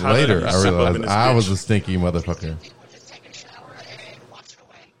now, like then hot later, onion I soup up in realized this I was bitch. a stinky motherfucker.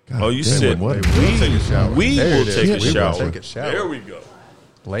 God Oh, you damn, said what? we- We'll take a shower. We There will it is. take a We will shower. take a shower. There we go.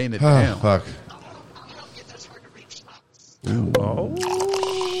 Laying it Oh, down. fuck. Oh.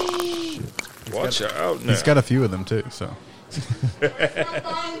 Watch out now. He's got a few of them too. So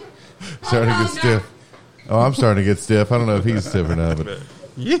Starting to get stiff. Oh, I'm starting to get stiff. I don't know if he's stiff or not, but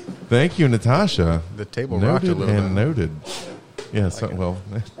yeah, thank you, Natasha. the table rocked a Noted little and bit. noted. Yeah, well,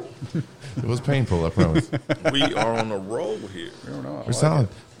 it was painful, I promise. We are on a roll here. We're solid.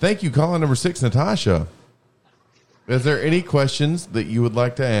 Thank you, caller number 6, Natasha. Is there any questions that you would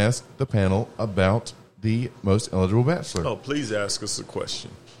like to ask the panel about the most eligible bachelor? Oh, please ask us a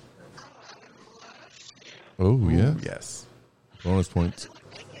question. Oh, yeah. Yes. Bonus points.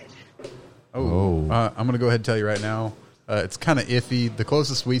 I'm going to go ahead and tell you right now. It's kind of iffy. The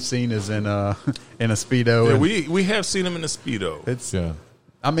closest we've seen is in a Speedo. Yeah, and we have seen him in a Speedo. it's. Yeah.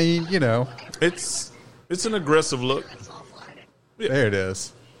 I mean, It's an aggressive look. there it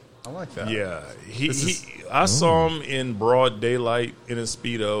is. I like that. Yeah, I saw him in broad daylight in a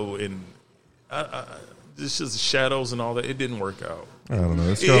Speedo, and it's just shadows and all that. It didn't work out. I don't know.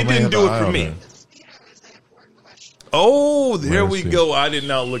 This It girl may didn't have do an eye it for on me. her. Oh, there we Mercy. go. I did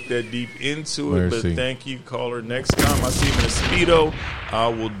not look that deep into it, Mercy. but thank you, caller. Next time I see him in a Speedo, I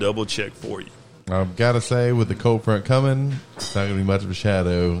will double check for you. I've got to say, with the cold front coming, it's not going to be much of a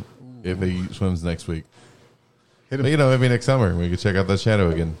shadow if he swims next week. Hit him, But, maybe next summer we can check out that shadow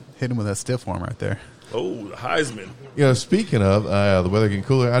again. hit him with that stiff arm right there. Oh, Heisman. Speaking of the weather getting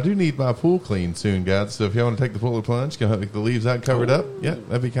cooler, I do need my pool cleaned soon, guys. So if y'all want to take the pool plunge, can help get the leaves out covered up. Yeah,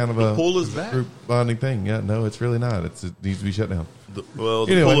 that'd be kind of a Pool is back. group bonding thing. Yeah, no, it's really not. It needs to be shut down. The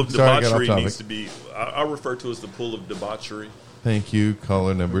Anyway, pool of sorry, I got off debauchery topic. needs to be. I refer to it as the pool of debauchery. Thank you,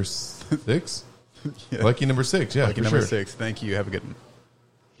 caller number 6. Yeah. Lucky number 6, yeah, Lucky for number sure. 6. Thank you. Have a good one.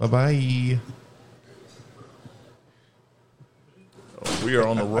 Bye-bye. We are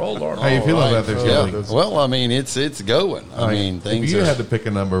on the roll, aren't How you feeling about this, Yeah. Shelly? Well, I mean, it's going. I mean, If things you are. had to pick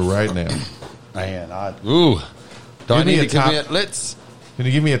a number right now, Man, do I Give me need a to top- commit? Let's. can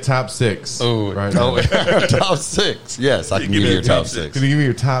you give me a top 6? Oh, right now? top 6. Yes, I can give you a top 6. Can you give me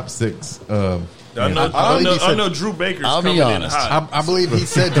your top 6? I know Drew Baker's I'll be coming in honest. hot. I believe he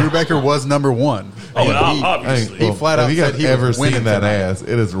said Drew Baker was number 1. Oh, And and he- obviously. He flat out Have you guys said he ever was winning seen that tonight. ass?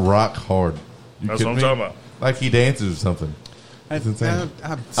 It is rock hard. You That's kidding what I'm me? talking about. Like he dances or something. It's insane.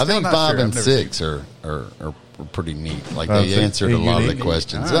 I'm I still think not 5 sure. and I've never 6 are pretty neat. Like Five, they six, answered a lot of the unique.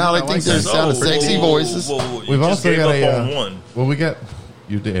 questions. All right, Well, I I think like they that. sounded sexy voices. You We've just also gave got up a. on one. Well, we got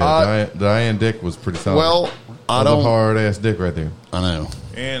you did. Diane Dick was pretty solid. Well, I That was don't. a hard ass dick right there. I know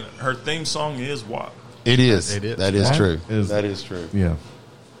And her theme song is WAP. it is. It is. That is That true. is- That is true. Yeah.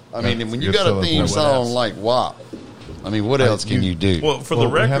 I mean, when you You're got still a in theme play. song like WAP, I mean, what else can you do? Well, for Well,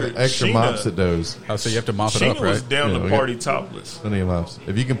 the we have record, extra mops at Sheena, those. Oh, so you have to mop it Sheena up, was right? down Yeah, to we got- party topless. Plenty of mops.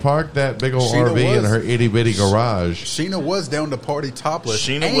 If you can park that big old Sheena RV in was- her itty bitty garage, Sheena was down to party topless.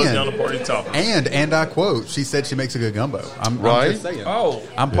 Sheena was down to party topless. And I quote, she said she makes a good gumbo. I'm Right? just saying. Oh,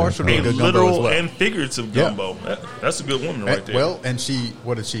 I'm partial to a a good gumbo as literal well. and figurative Yeah. gumbo. That's a good woman right there. Well, and she,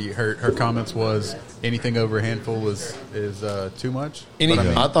 what did she? Her comments was anything over a handful is too much. Any, But I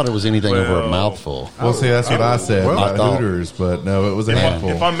mean, I thought it was anything over a Well- mouthful. well, see, that's what I said well, about I thought- Hooters, but no, it was a handful.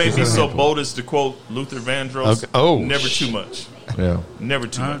 if I may It be was a so handful. bold as to quote Luther Vandross, Okay. Oh, never too much. Yeah, Never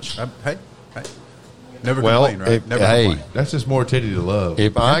too much. hey, never Well, complain, right? Never hey, complain. that's just more titty to love.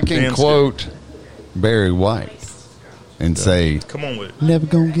 if I can Damn quote Barry White and say, Come on with it. "Never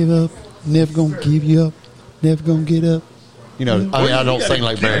gonna give up, never gonna give you up, never gonna get up." You know, I mean, I don't sing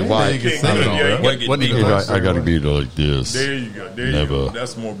like Barry You White. can sing it all, Yeah, you right? gotta get Wasn't deep. he I got to be like this. There you go. There you Never. go.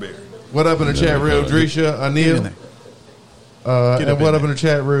 That's more Barry. What up in the chat room, Drisha, Anil? And what up in the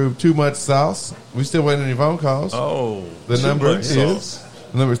chat room? Too much sauce. We still waiting on your phone calls. Oh, The too number much is sauce.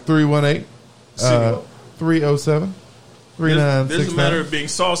 318-307-3969. There's a matter of being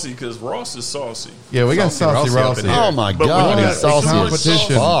saucy because Ross is saucy. Yeah, we got Saucy Saucy Rossi up Ross in here. here. Oh my But God, we it's got saucy a as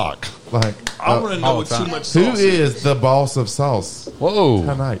competition. fuck. Like, I want to know all what the too time. much who sauce is the boss of sauce? Whoa,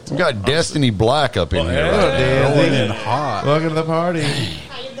 Tonight. we got Destiny Black up in here. yeah. Right? Rolling Daisy. in hot. Welcome to the party.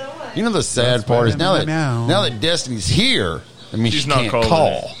 You know the sad part is now that Destiny's here, I mean She's she not can't calling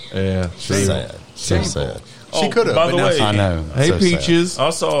call. Yeah, So see. sad, so sad. She could have. By the way, I know. Hey, So sad. Peaches. I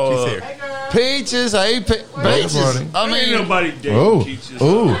saw. She's here. Peaches, hey, Peaches. morning. I Ain't mean, nobody dating Oh, Peaches.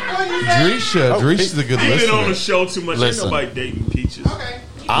 oh, Drisha. Drisha's a good You've been on the listener. show too much. Listen. Ain't nobody dating Peaches.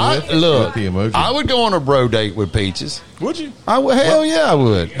 look, the emoji. I would go on a bro date with Peaches. Would you? I would, hell yeah, I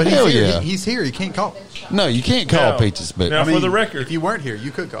would. But Hell he's here. yeah. He's here. He can't call. No, you can't call Now- Peaches, but now- For the record. if you weren't here,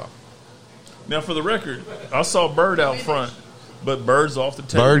 you could call. Now, for the record, I saw Bird out front, but Bird's off the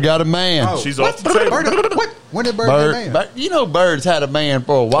table. Bird got a man. Oh. She's off the table. Bird, what? When did Bird get Bird, man? but you know, Bird's had a man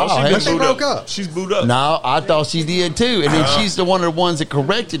for a while. Oh, hasn't she's she? been they booed broke up. up. She's booed up. No, I thought she did too, and then she's the one of the ones that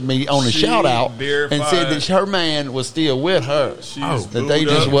corrected me on the She shout out and verified. said that her man was still with her. She's That they booed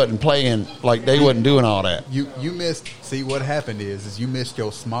just up. wasn't playing, like they wasn't doing all that. You missed. See what happened is you missed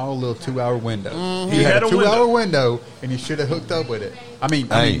your small little 2-hour window. Mm-hmm. You had had a a 2-hour window, and you should have hooked up with it. I mean,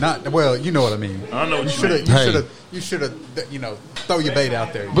 Hey. not well. You know what I mean. I know what you should have. mean. You Hey. should have. You should have. Throw your bait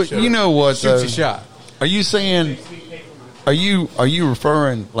out there. But shoulda you know what, Shoot though? your shot. Are you saying Are you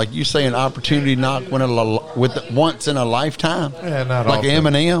referring, like you say, an opportunity knock with once in a lifetime? Yeah, not like often.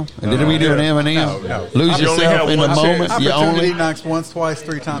 Eminem. And did we do an Eminem? No. Lose You only yourself have in the one moment. chance. You Opportunity only knocks once, twice,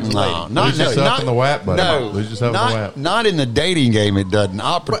 3 times a no, lady. not Lose yourself in the WAP, buddy. No, Lose yourself in the not, WAP. not in the dating game. It doesn't.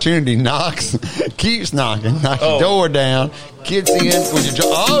 Opportunity knocks, keeps knocking, knocks your door down, gets in with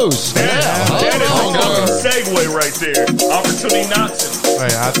your snap. That Hold is a on. segue right there. Opportunity knocks him.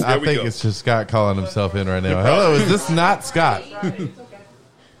 Hey, I There we think go. it's just Scott calling himself in right now. Hello, is this not Scott?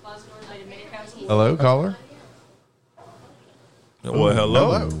 Hello, caller. Well,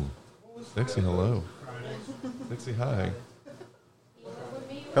 hello. Sexy hello. Sexy hi.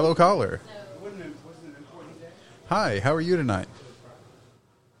 Hello, caller. Hi, how are you tonight?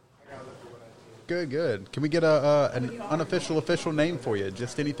 Good, good. Can we get an unofficial official name for you?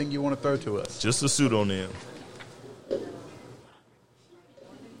 Just anything you want to throw to us. Just a pseudonym.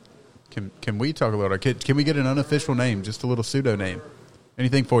 Can we talk a little? Can we get an unofficial name? Just a little pseudo name.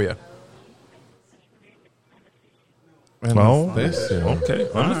 Anything for you? Oh, this. Okay,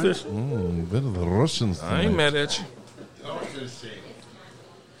 unofficial. Bit of the Russians. I ain't mad at you.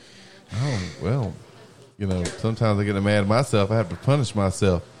 Oh, well, sometimes I get mad at myself. I have to punish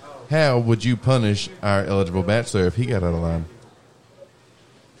myself. How would you punish our eligible bachelor if he got out of line?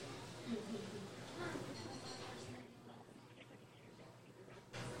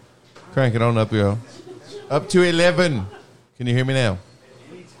 Crank it on up, yo. Up to 11. Can you hear me now?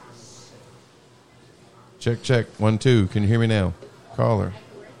 Check, check. 1, 2. Can you hear me now? Caller.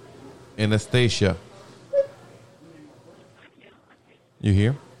 Anastasia. You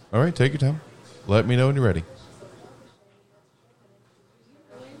here? All right, take your time. Let me know when you're ready.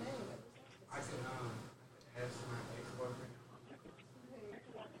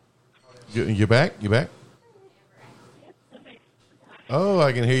 You back? You back? Oh,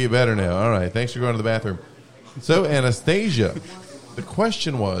 I can hear you better now. All right. Thanks for going to the bathroom. So, Anastasia, the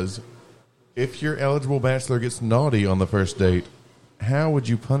question was, if your eligible bachelor gets naughty on the first date, how would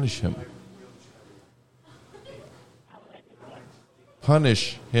you punish him?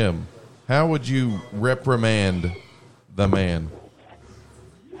 Punish him. How would you reprimand the man?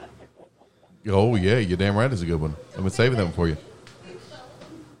 Oh, yeah, you're damn right it's a good one. I'm going to save them for you.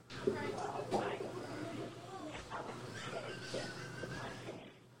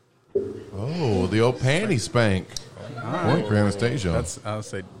 Oh, the old panty spank. Point for Anastasia. I would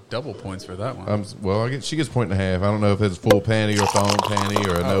say double points for that one. Well, she gets 1.5. I don't know if it's full panty or thong panty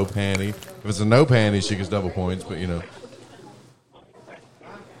or a no panty. If it's a no panty, she gets double points, but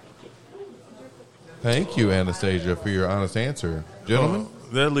Thank you, Anastasia, for your honest answer. Gentlemen,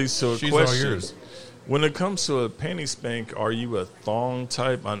 That leads to a she's all question. yours. When it comes to a panty spank, are you a thong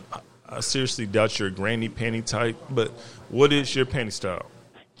type? I seriously doubt you're a granny panty type, but what is your panty style?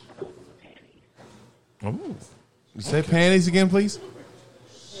 Oh. You say panties again, please?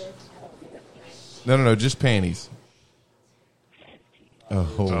 No, just panties.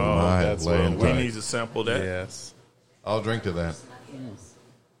 Oh, my that's land. We need to sample that. Yes. I'll drink to that.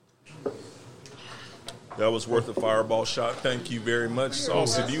 That was worth a fireball shot. Thank you very much.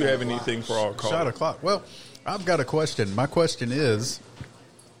 Saucy, do you have anything for our call? Shot o'clock. Well, I've got a question. My question is,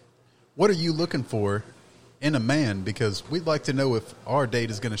 what are you looking for in a man? Because we'd like to know if our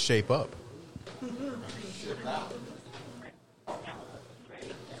date is going to shape up.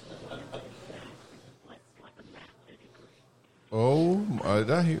 Oh, did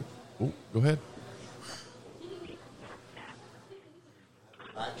I hear? Oh, go ahead.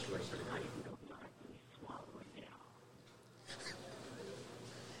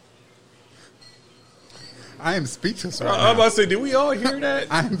 I am speechless right I'm now. about to say, did we all hear that?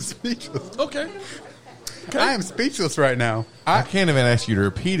 I am speechless. Okay. I am speechless right now. I can't even ask you to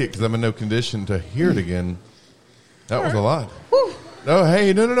repeat it because I'm in no condition to hear it again. That was a lot. No,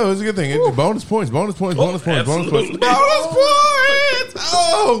 hey, no. It's a good thing. It's bonus points. Bonus points. Bonus points. Bonus points. absolutely. Bonus points.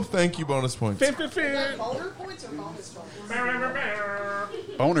 Oh, thank you. Bonus points. Boulder points or bonus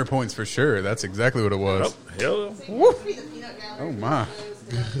points? Boner points for sure. That's exactly what it was. Hell, Oh, my.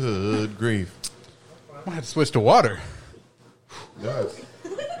 Good grief. I might have to switch to water. Yes.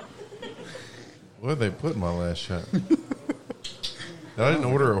 What did they put in my last shot? I didn't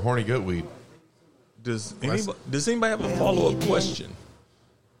order a horny goat weed. does anybody have a follow-up question?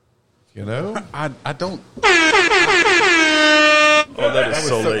 You know? I don't. Oh, that is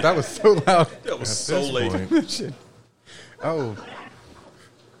so late. That was so loud. That was At so this late. point, Oh.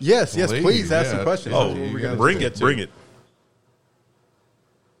 Yes, please ask some yeah. questions. Oh, That's what we're gonna bring do. it, bring it.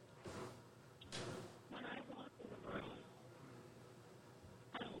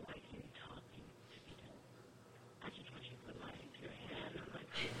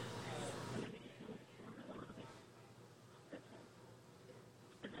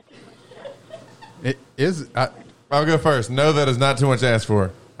 It is. I'll go first. No, that is not too much to ask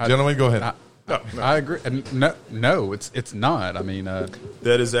for. Gentlemen, go ahead. I agree. No, it's not. I mean,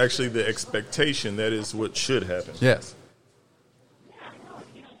 That is actually the expectation. That is what should happen. yes.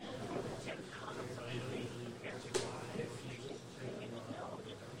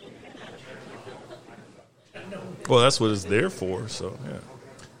 Well, that's what it's there for. So, yeah.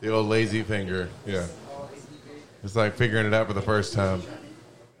 The old lazy finger. Yeah. It's like figuring it out for the first time.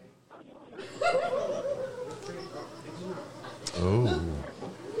 Oh.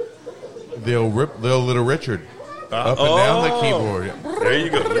 The old Little Richard. Up and down the keyboard. Yeah. There you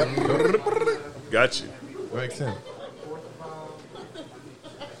go. Yep. Got you. Makes sense.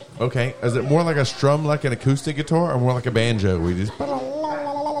 Okay. Is it more like a strum like an acoustic guitar or more like a banjo? We just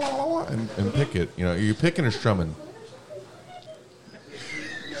and pick it. You know, are you picking or strumming?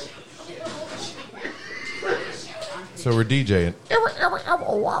 So we're DJing.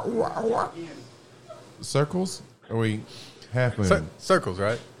 Circles? Are we half moving? Circles,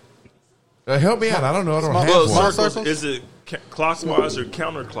 right? Help me out. I don't know. I don't have Well, one. circles, circles? is it clockwise or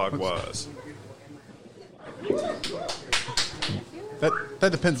counterclockwise?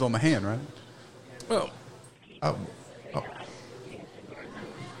 That depends on the hand, right? Well,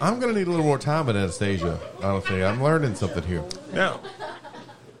 I'm going to need a little more time in Anastasia, honestly. I'm learning something here. now,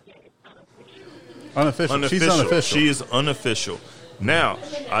 Unofficial. She's unofficial. She is unofficial. Now,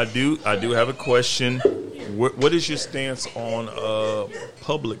 I do have a question. What is your stance on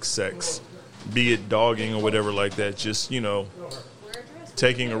public sex, be it dogging or whatever like that? Just,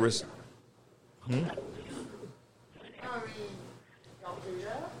 taking a risk.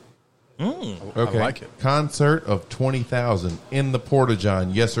 Okay. I like it. Concert of 20,000 in the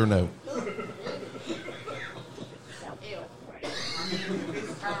Porta-John, yes or no?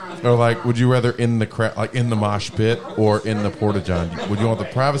 Or like, would you rather in the crowd, like in the mosh pit, or in the Porta-John? Would you want the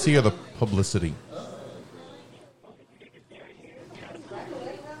privacy or the publicity?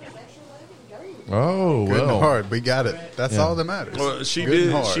 Oh, Good and well. hard. We got it. That's Yeah. all that matters. Well, she Good and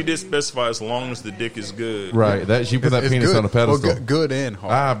did. hard. She did specify as long as the dick is good. Right. That she put that It's penis good. on a pedestal. Well, good and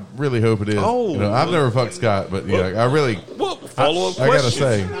hard. I really hope it is. Oh. I've never fucked Scott, but I really, Well, follow up I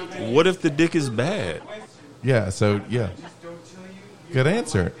question. gotta say, What if the dick is bad? yeah. So yeah, good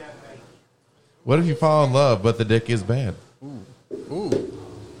answer. What if you fall in love, but the dick is bad? Ooh.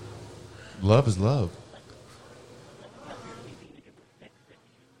 Love is love.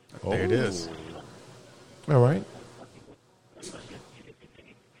 There it is. All right.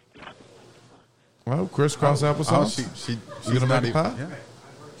 Well, crisscross applesauce. She's gonna not make even. pie? Yeah.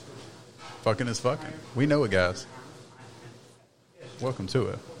 Fucking is fucking. We know it, guys. Welcome to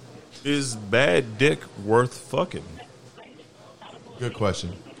it. Is bad dick worth fucking? Good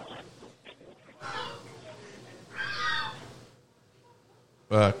question.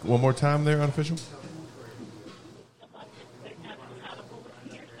 One more time there, unofficial.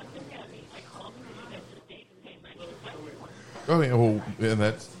 Oh yeah, well, and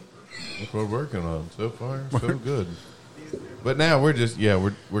that's what we're working on so far. So good. But now we're just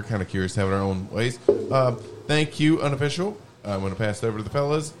we're kind of curious, having our own ways. Thank you, unofficial. I'm going to pass it over to the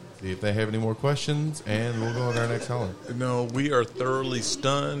fellas, see if they have any more questions, and we'll go on our next caller. No, we are thoroughly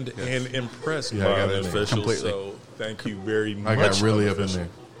stunned and impressed Yeah, I by got the it in there. official. Completely. So thank you very much. I got really up in unofficial. there.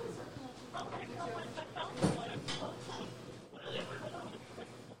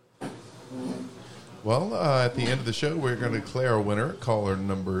 Well, at the end of the show, we're going to declare a winner. Caller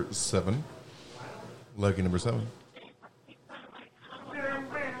number 7. Lucky number 7.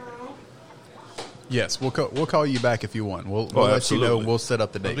 Yes, we'll call you back if you want. We'll let you know. absolutely. We'll set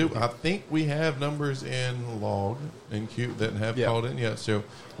up the date. I think we have numbers in log and queue that have Yeah. called in yet, so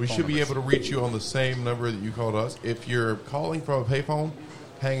we should be able to reach you on the same number that you called us. If you're calling from a payphone,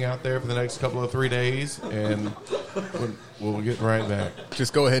 hang out there for the next couple of 3 days, and we'll get right back.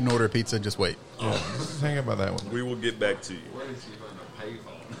 Just go ahead and order a pizza. Just wait. Yeah, just hang out by that one. We will get back to you.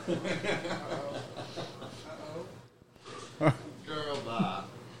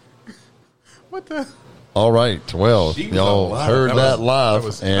 What the? All right. Well, She was y'all alive. heard That that, was- live, that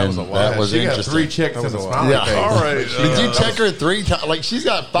was and a lot. that was She got interesting. 3 checks and a smiley Yeah. face. All right. Did you check her 3 times? Like, she's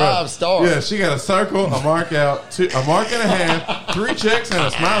got 5 stars. Yeah, she got a circle, a mark out, a mark and a half, 3 checks, and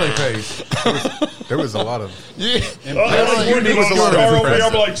a smiley face. There was a lot of. Yeah. Oh, that's Like, when you it was was a lot of over there. impressive.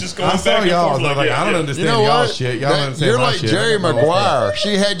 I'm like just going I back saw and y'all. I forth. was like, I don't You understand know y'all what? shit. Y'all don't understand You're my like shit. Jerry I don't understand. Maguire.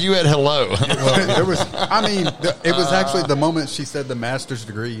 She had you at hello. There was. I mean, it was actually the moment she said the master's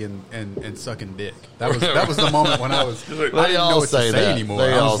degree and sucking dick. That was the moment when I was. I didn't They know all what to say say that. anymore.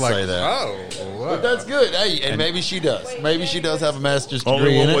 They I was all like, say that. Oh, But what? that's good. Hey, and maybe she does. Maybe she does have a master's degree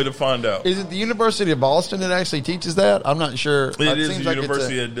Only in one way it. to find out. Is it the University of Boston that actually teaches that? I'm not sure. It is seems a like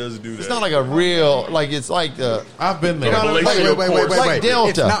university that does do that. It's not like a real, like it's like the. I've been there. Wait, Like Delta,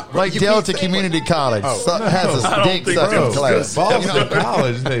 It's not- like you Delta can't say Community College has I a don't dick think sucking so. class. Boston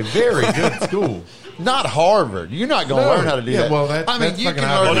College is a very good school. Not Harvard. You're not going to No. learn how to do Yeah, that. well, that- I mean, that's you fucking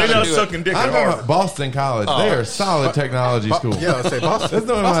can obvious. learn Oh, how they're not to do sucking it. dick I'm at talking Harvard. about Boston College. They are solid technology school. Yeah, I say Boston. There's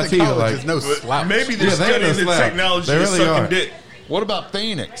no Boston MIT, College like- is no slouch. Maybe they're Yeah, they ain't no studying the slap. technology They of really sucking are. dick. What about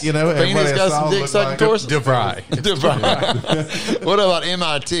Phoenix? You know, everybody Phoenix has got some solid dick look sucking like- courses. DeVry. DeVry. What about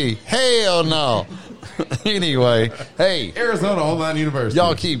MIT? Hell no. Anyway, hey, Arizona Online University.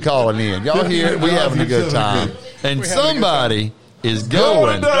 y'all keep calling in. Y'all here? We having a good time, and somebody is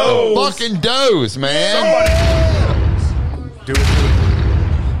going Doze. fucking Doze, man. Do it.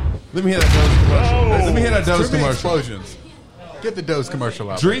 Let me hear that Dose commercial. Let me hear that Dose Too many commercial. explosions. Get the dose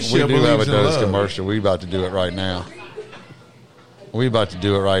commercial out. Drisha We do have a believes in Doze love. commercial. We about to do it right now. We about to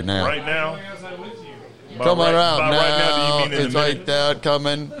do it right now. Right now? By Come on right- out by now. Right now, do you mean in It's a right minute? there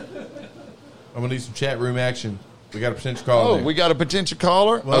coming. I'm gonna need some chat room action. We got a potential caller. Oh, we got a potential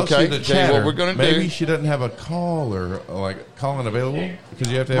caller? Well, okay. see the Tell you what chatter. we're going to Maybe do. she doesn't have a caller, like calling available, because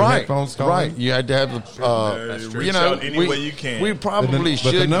you have to have Right, headphones calling. right. You had to have the, Reach you know, out any way you can. we And probably then- but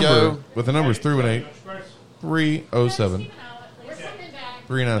should the number, go. But the number is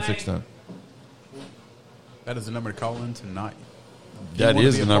 318-307-3969. That is the number to call in tonight. That wanna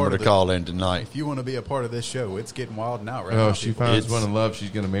is be the a number part to of the- call in tonight. If you want to be a part of this show, it's getting wild now, right Oh, now. she people. finds It's- one in love.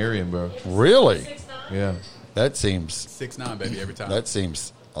 She's gonna marry him, bro. Really? Yeah. That seems. 6'9", baby, every time. That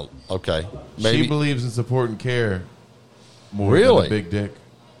seems okay. She Maybe. believes in support and care more Really? than a big dick.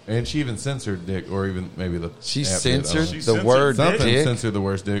 And she even censored dick, or even maybe the She app did. I don't censored know. She the censored word Something dick. censored the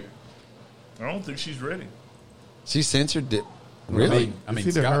worst dick. I don't think she's ready. She censored it. Really? I mean,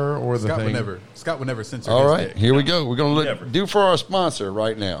 It's either her or the Scott thing. would never censor All his right. dick. Here we go. We're going to Never. do for our sponsor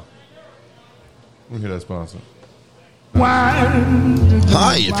right now. Let me hear that sponsor.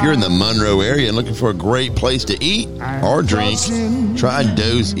 Hi, if you're in the Monroe area and looking for a great place to eat or drink, try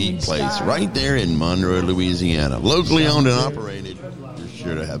Doe's Eat Place right there in Monroe, Louisiana. Locally owned and operated. You're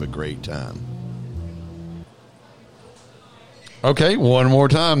sure to have a great time. Okay, one more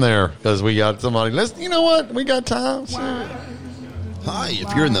time there because we got somebody. You know what? We got time. Sure. Hi,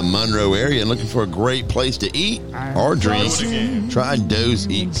 if you're in the Monroe area and looking for a great place to eat or drink, try Doe's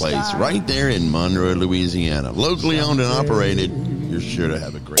Eat Place right there in Monroe, Louisiana. Locally owned and operated. You're sure to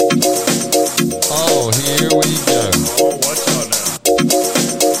have a great time. Oh, here we go. Oh, watch out now.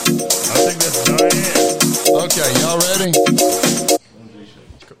 I think that's Diane. Okay, y'all ready?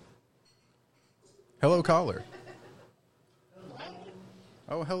 Hello, caller.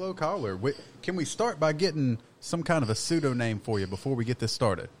 Oh, hello, caller. Can we start by getting some kind of a pseudo name for you before we get this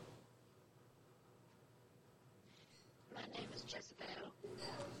started? My name is Jezebel.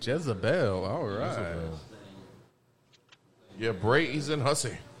 Jezebel. All right. Yeah, brazen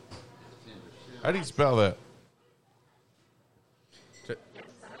hussy. How do you spell that?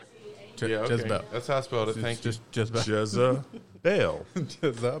 Jezebel. That's how I spelled it. Thank you. Just Jezebel. Jezebel.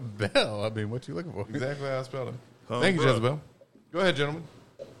 Jezebel. I mean, what you looking for? Exactly how I spelled it. Huh, Thank you, bro. Jezebel. Go ahead, gentlemen.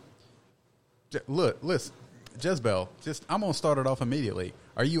 Look, listen, Jezebel. I'm gonna start it off immediately.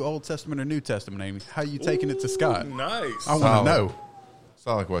 Are you Old Testament or New Testament, Amy? How you taking it to Scott? Nice. I want Solid. to know.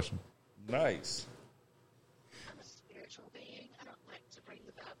 Solid question. Nice. I'm a spiritual being. I don't like to bring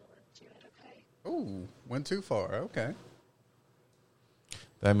the Bible into it, okay? Ooh, went too far. Okay.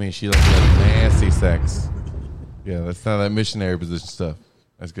 That means she likes that nasty sex. Yeah, that's not that missionary position stuff.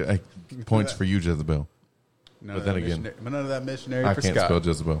 That's good. Points for you, Jezebel. None But of then that again, missionary- none of that missionary I for can't Scott. spell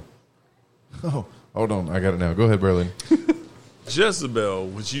Jezebel. Oh, hold on. I got it now. Go ahead, Berlin. Jezebel,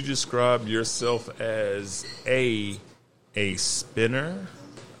 would you describe yourself as A spinner,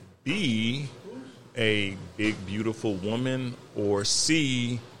 B, a big, beautiful woman, or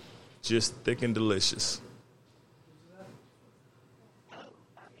C, just thick and delicious? I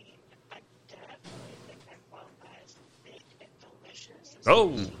mean, I definitely think that qualifies big and delicious.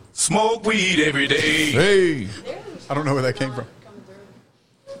 Oh, smoke weed every day. Hey, I don't know where that came from.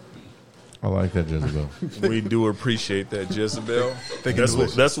 I like that, Jezebel. We do appreciate that, Jezebel. and That's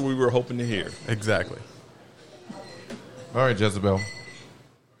delicious. that's what we were hoping to hear. Exactly. All right, Jezebel.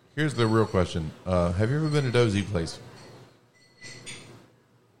 Here's the real question. Have you ever been to Doe's Eat Place?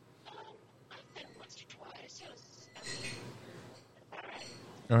 I've been once or twice.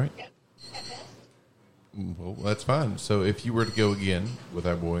 All right. Well, that's fine. So if you were to go again with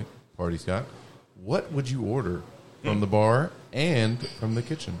our boy, Party Scott, what would you order from the bar and from the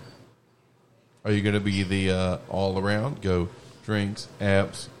kitchen? Are you going to be the all-around, go drinks,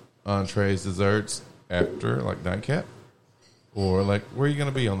 apps, entrees, desserts, after, like nightcap? Or, like, where are you going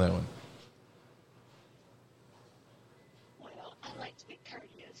to be on that one? Well,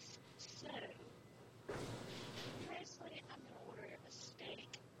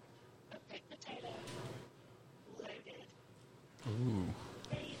 Maybe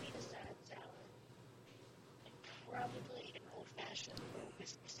the side salad. And probably an old-fashioned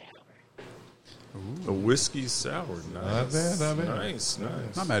whiskey sour. A whiskey sour. Nice. Not bad, not bad. Nice.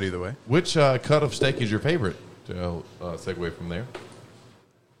 Not mad either way. Which cut of steak is your favorite? To segue from there.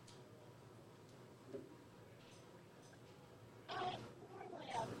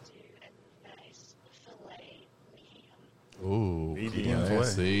 Normally I would do a nice filet medium. Ooh, Medium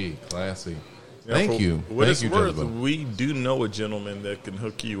classy. Yeah, Thank for you. What Thank it's you, worth, Jezebel. we do know a gentleman that can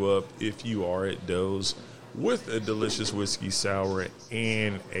hook you up if you are at Doe's with a delicious whiskey sour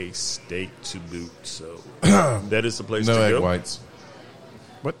and a steak to boot. So that is the place No to egg go. whites.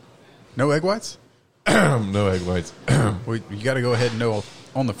 What? No egg whites? No egg whites. Well, you got to go ahead and know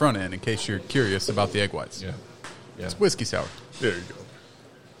on the front end in case you're curious about the egg whites. Yeah. It's whiskey sour. There you go.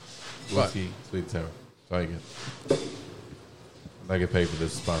 Whiskey, sweet and sour. That's all you get. I get paid for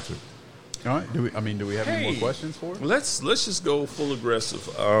this sponsor. All right. Do we have any more questions for it? Let's just go full aggressive.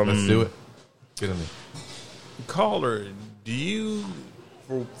 Let's do it. Get in there. Caller, do you,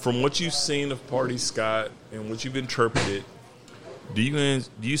 from what you've seen of Party Scott and what you've interpreted, do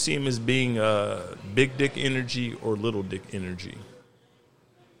you see him as being big dick energy or little dick energy?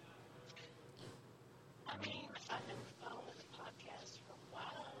 I mean, if I've been following the podcast for a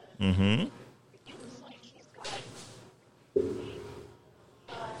while, Mm-hmm. it was like he's got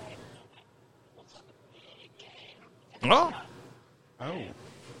what's up a big game. Oh.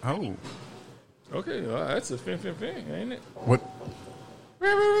 Okay, well, that's a fin, ain't it? What?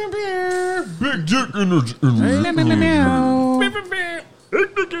 Big dick energy. Big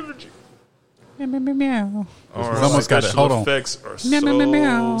dick energy. Our almost got it. special Hold on. effects are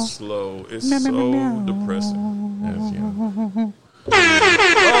so slow. It's so depressing. Yes, yeah.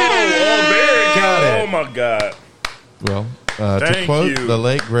 Oh, there you Got go. it. Oh, my God. Well, to Thank quote you. the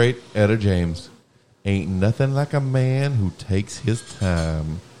late, great Etta James, ain't nothing like a man who takes his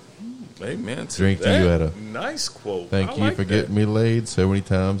time. Amen. To Drink to that. you, Etta. Nice quote. Thank I you like for that. getting me laid so many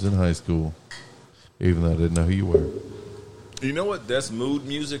times in high school, even though I didn't know who you were. You know what? That's mood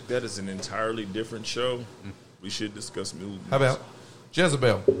music. That is an entirely different show. We should discuss mood music. How about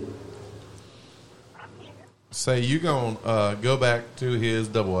Jezebel? Say you gonna go back to his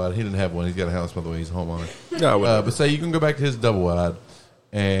double wide. He didn't have one. He's got a house, by the way. He's a homeowner. No, whatever. But say you can go back to his double wide,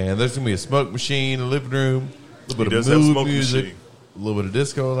 and there's gonna be a smoke machine, a living room, a little He bit does of have mood smoke music, machine. a little bit of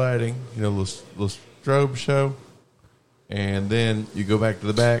disco lighting, a little strobe show, and then you go back to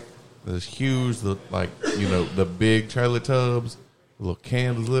the back. There's huge, the big trailer tubs, little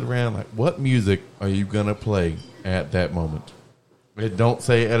candles lit around. Like, what music are you gonna play at that moment? And don't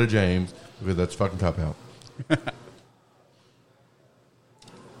say Etta James because that's fucking cop out.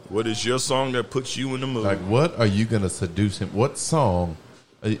 What is your song that puts you in the mood? Like, what are you gonna seduce him? What song?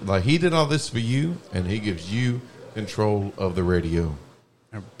 Like, he did all this for you, and he gives you control of the radio.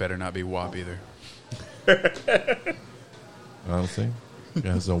 It better not be WAP either. Honestly,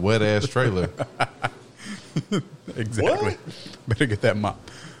 it's a wet ass trailer. Exactly. Better get that mop.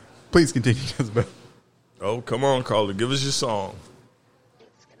 Please continue, Jezebel. Oh, come on, caller. Give us your song.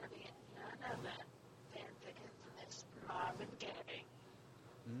 It's going to be none of that Van Dickens Marvin Gaye.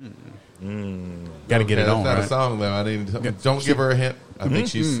 Got to get it that's on, not right? a song though. I need. Don't give her a hint. I think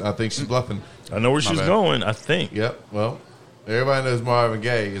she's bluffing. I know where she's bad. going, I think. Yep. Well, everybody knows Marvin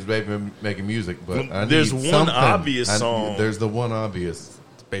Gaye is making music, but Well, I there's need one something. obvious song. There's the one obvious,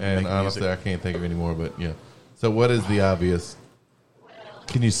 Baby and making honestly, music. I can't think of any more. But yeah. So what is the obvious?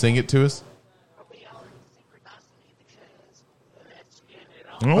 Can you sing it to us? Are we all in synchronicity because let's get it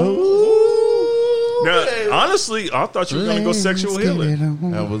on. Now, honestly, I thought you were going to go sexual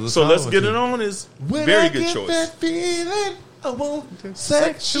healing. That was a So song let's or get two. it on is When very I good get choice. That feeling, I want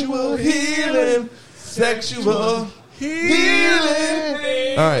sexual healing, sexual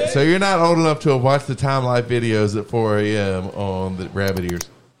healing. All right, so you're not old enough to have watched the Time Life videos at 4 a.m. on the Rabbit Ears.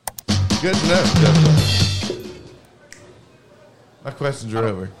 Good enough. My questions are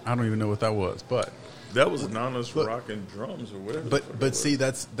over. I don't even know what that was, but That was Nana's rocking drums or whatever. but see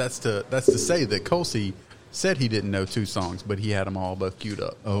that's to say that Colsey said he didn't know two songs, but he had them all both queued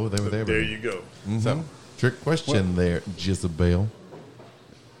up. Oh, they were there. There you go. So Trick question there, Jezebel.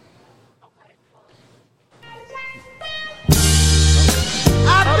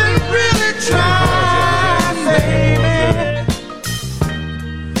 I've been really trying, baby.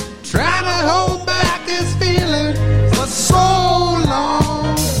 Trying to hold back this feeling for so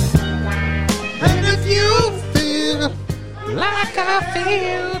long. And if you feel like I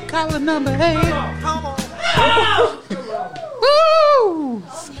feel, call a number 8. Woo!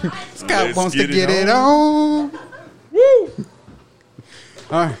 Scott Let's wants get to it get it on. on.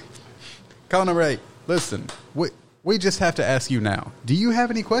 all right, call number 8. Listen, we just have to ask you now. Do you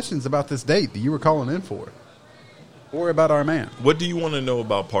have any questions about this date that you were calling in for? Or about our man? What do you want to know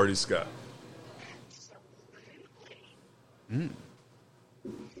about Party Scott?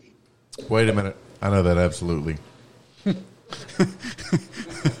 Wait a minute. I know that absolutely.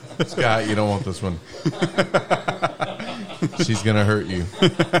 Scott, you don't want this one. She's going to hurt you.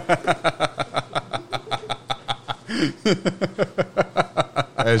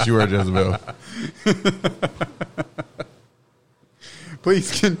 As you are, Jezebel.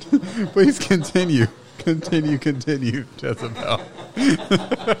 Please continue. Continue, Jezebel.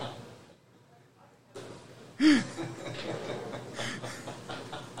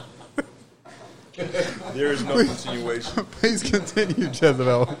 There is no continuation. Please continue,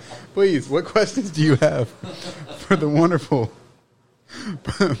 Jezebel. Please, what questions do you have for the wonderful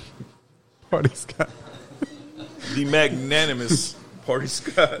Party Scott? The magnanimous Party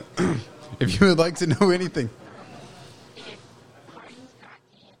Scott. If you would like to know anything.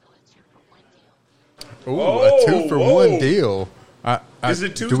 Ooh, a 2-for-1 deal. Is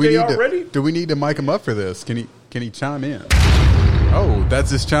it Tuesday already? Do we need to mic him up for this? Can he chime in? Oh,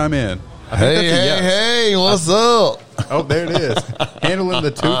 that's his chime in. Hey, what's up? Oh, there it is. Handling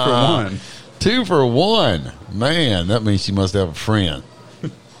the 2-for-1. 2 for 1. Man, that means she must have a friend.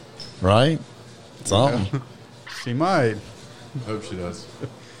 Right? Something. She might. Hope she does.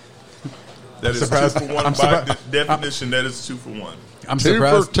 That is surprised- 2 for 1 I'm by definition. That is 2 for 1. I'm Two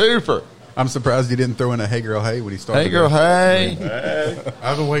surprised. for. I'm surprised he didn't throw in a "Hey girl, hey" when he started. Hey, girl, hey.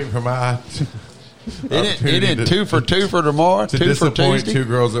 I've been waiting for my It ain't 2 for tomorrow. to 2 for disappoint Tuesday. two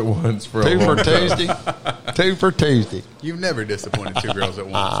girls at once for a 2 for long time. Tuesday. 2 for Tuesday. You've never disappointed two girls at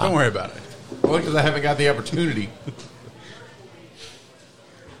once. Don't worry about it. Well, because I haven't got the opportunity.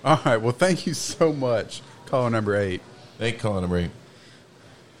 All right. Well, thank you so much. Caller number 8. Thank you, calling number 8.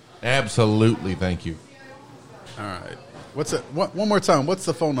 Absolutely, thank you. All right. One more time. What's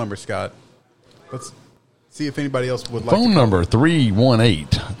the phone number, Scott? Let's see if anybody else would like. Phone number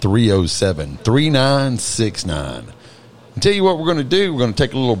 318-307-3969. I'll tell you what we're going to do. We're going to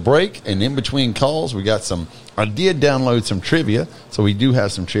take a little break, and in between calls, we got some. I did download some trivia, so we do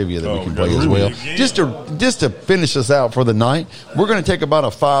have some trivia that we can play as well. Just to finish us out for the night, we're going to take about a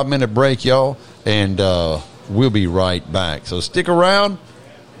 5-minute break, y'all, and we'll be right back. So stick around.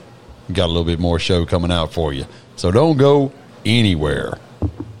 We got a little bit more show coming out for you, so don't go anywhere.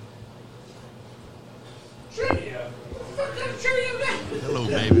 Hello,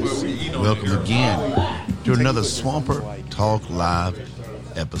 babies. Welcome again to another Swamper Talk Live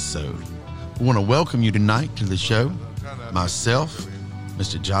episode. We want to welcome you tonight to the show. Myself,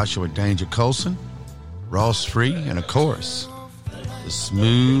 Mr. Joshua Danger Colson, Ross Free, and of course, the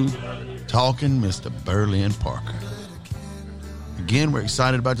smooth talking Mr. Berlin Parker. Again, we're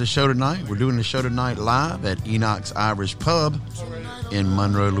excited about the show tonight. We're doing the show tonight live at Enoch's Irish Pub in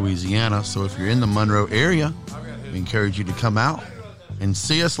Monroe, Louisiana. So if you're in the Monroe area, we encourage you to come out and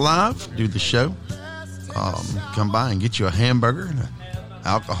see us live, do the show. Come by and get you a hamburger, an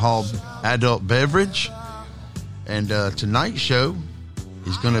alcohol adult beverage. And tonight's show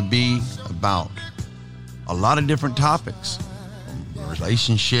is going to be about a lot of different topics, from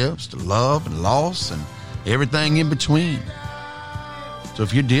relationships to love and loss and everything in between. So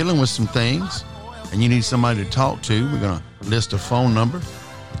if you're dealing with some things and you need somebody to talk to, we're going to list a phone number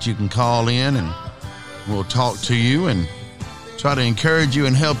that you can call in, and we'll talk to you and try to encourage you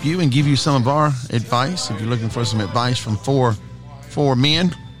and help you and give you some of our advice. If you're looking for some advice from four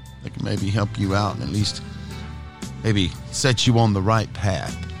men that can maybe help you out and at least maybe set you on the right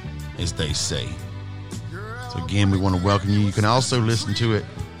path, as they say. So again, we want to welcome you. You can also listen to it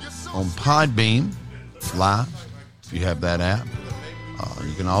on Podbean live if you have that app.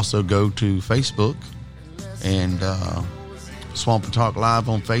 You can also go to Facebook and Swamper Talk Live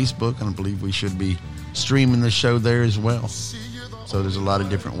on Facebook, and I believe we should be streaming the show there as well. So there's a lot of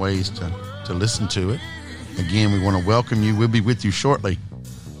different ways to listen to it. Again, we want to welcome you. We'll be with you shortly.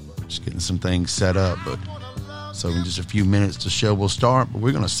 Just getting some things set up, but so in just a few minutes the show will start. But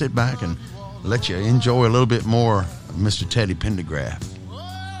we're going to sit back and let you enjoy a little bit more of Mr. Teddy Pendergraft.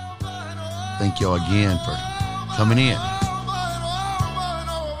 Thank y'all again for coming in.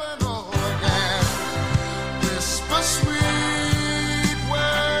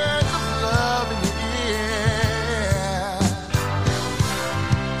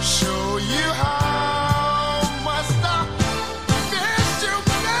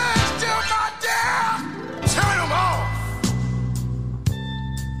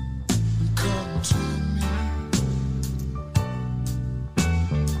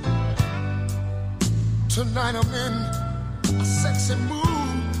 Tonight I'm in a sexy mood.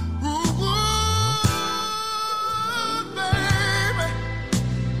 Ooh, ooh.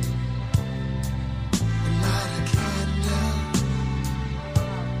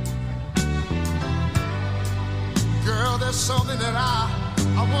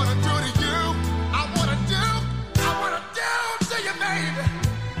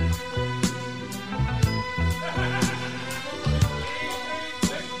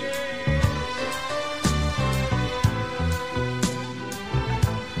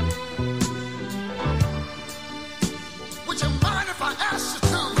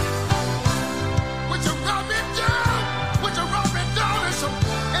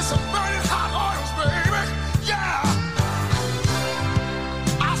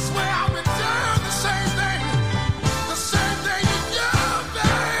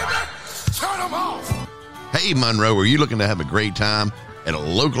 Hey, Monroe, are you looking to have a great time at a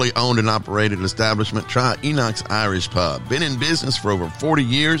locally owned and operated establishment? Try Enoch's Irish Pub. Been in business for over 40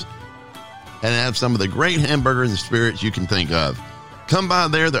 years and have some of the great hamburgers and spirits you can think of. Come by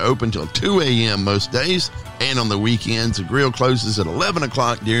there. They're open till 2 a.m. most days, and on the weekends, the grill closes at 11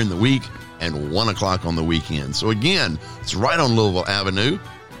 o'clock during the week and 1 o'clock on the weekend. So again, it's right on Louisville Avenue.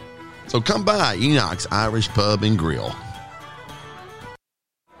 So come by Enoch's Irish Pub and Grill.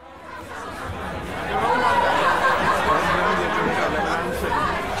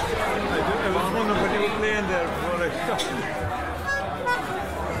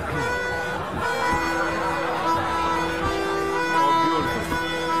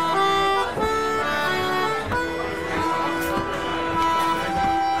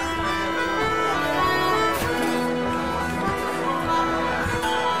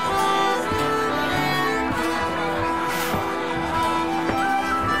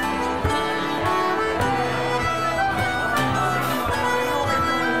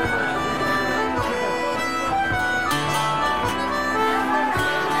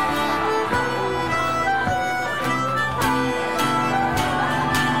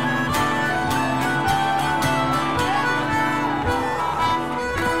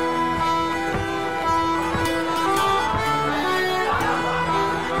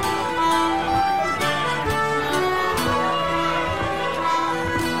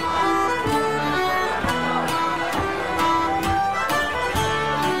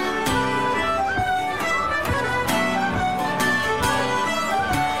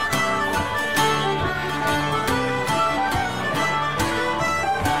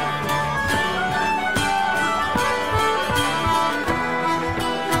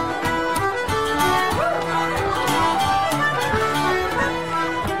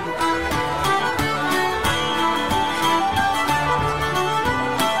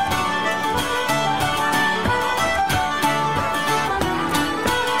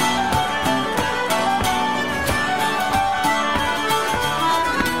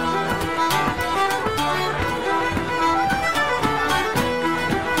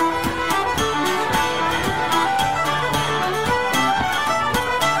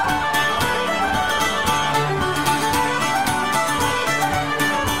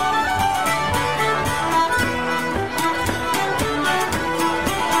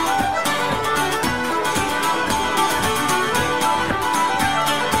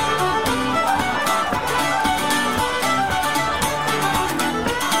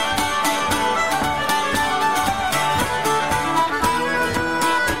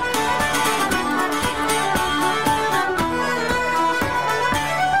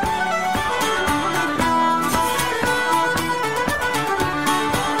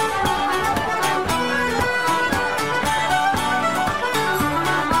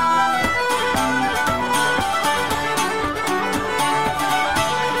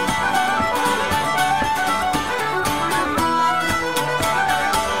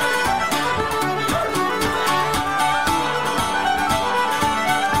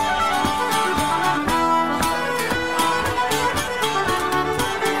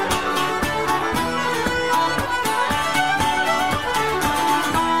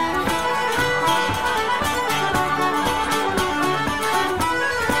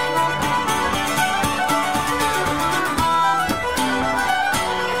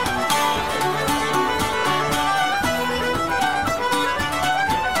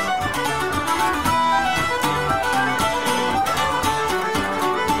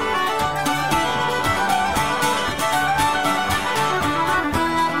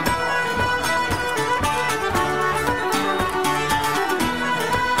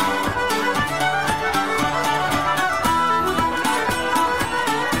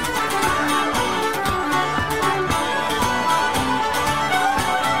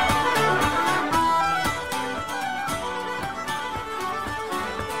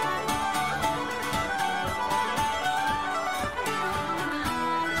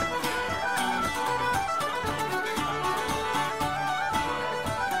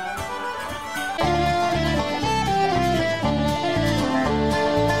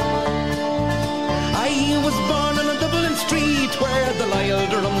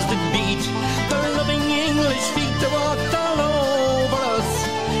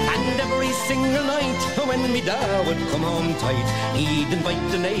 single night when me da would come home tight, he'd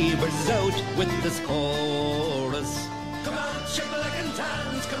invite the neighbours out with this chorus. Come on, shake like and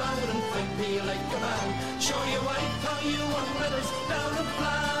tans, come out and fight me like a man. Show your wife how you won with us down in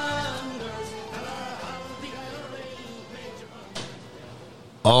Flanders. And how the IRA made you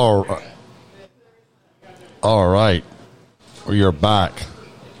fun. All right. We are back.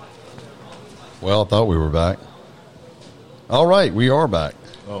 Well, I thought we were back. All right, we are back.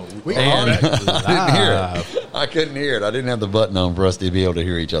 Oh, We And are I didn't hear it. I couldn't hear it. I didn't have the button on for us to be able to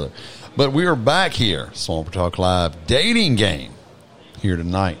hear each other. But we are back here, Swamper Talk Live dating game here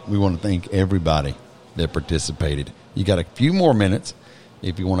tonight. We want to thank everybody that participated. You got a few more minutes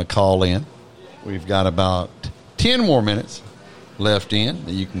if you want to call in. We've got about 10 more minutes left in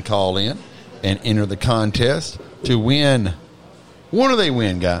that you can call in and enter the contest to win. What do they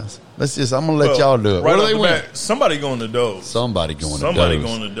win, guys? I'm going to let y'all do it. Right What do off they the win? bat, somebody going to Doe's. Somebody going Somebody to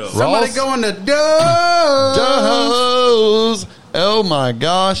Doe's. going to Doe's. Somebody Ross? going to Doe's. Doe's. Oh my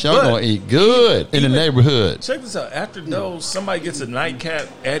gosh, y'all But going to eat good in the neighborhood. Check this out. After Doe's, somebody gets a nightcap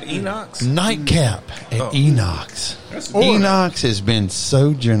at Enoch's. Nightcap at Enoch's. That's Enoch's has been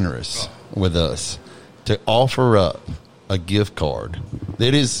so generous with us to offer up a gift card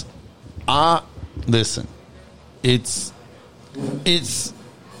that is, listen, it's,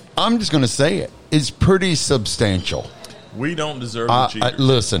 I'm just going to say it. It's pretty substantial. We don't deserve the cheaters.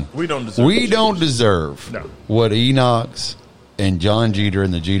 Listen, We don't deserve We the don't cheaters. deserve No. what Enoch's and John Jeter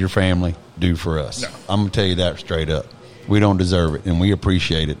and the Jeter family do for us. No. I'm going to tell you that straight up. We don't deserve it, and we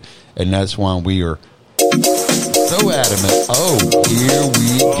appreciate it. And that's why we are so adamant. Oh, here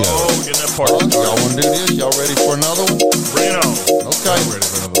we go. Oh, get that party Oh, started. y'all want to do this? Y'all ready for another one? Bring it on. Okay. I'm ready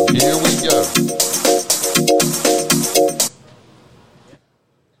for another one. Here we go.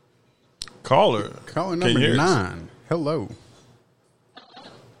 Caller. Caller Can you number hear us? 9. Hello.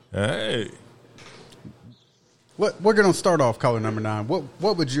 Hey. We're going to start off caller number 9.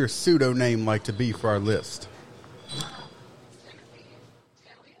 What would your pseudo name like to be for our list?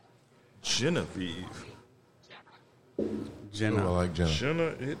 Genevieve. Jenna. Ooh, I like Jenna. Jenna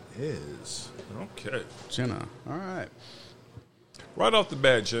it is. Okay. Jenna. All right. Right off the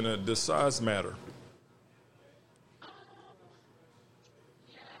bat, Jenna, does size matter?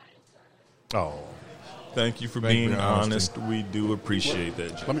 Oh. Thank you for Thank you being for your honesty. honest. We do appreciate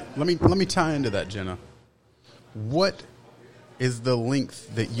that, Jenna. Let me tie into that, Jenna. What is the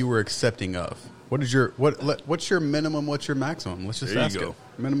length that you were accepting of? What is your what's your minimum? What's your maximum? Let's just There you ask go. it.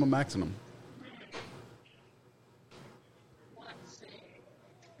 Minimum, maximum.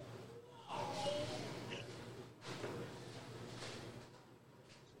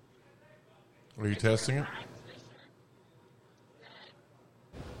 Are you testing it?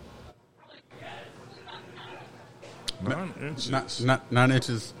 Nine inches. Not 9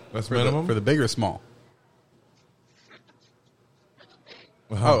 inches. That's for minimum? for the big or small.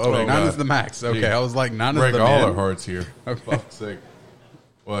 Oh, Oh, okay. 9 God. is the max. Okay, Gee. I was like 9 is Break the all min. our hearts here. Okay. Fuck's sake.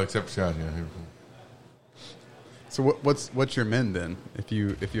 Well, except Scott. Yeah. So what's your min then? If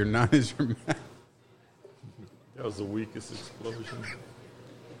your 9 is your max. That was the weakest explosion.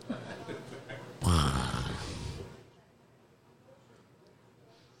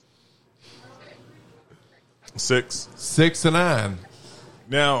 Six. 6 to 9.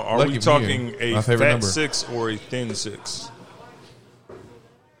 Now, are Lucky we for talking you. a My fat favorite number. 6 or a thin 6?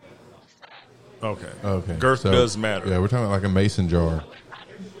 Okay. Okay. Girth so, does matter. Yeah, we're talking like a mason jar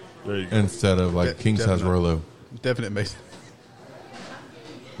There you go. instead of like De- king size definite. Rolo. Definite mason.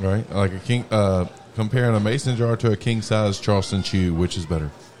 Right? Like a king. Comparing a mason jar to a king size Charleston Chew, which is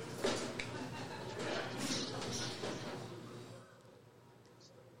better?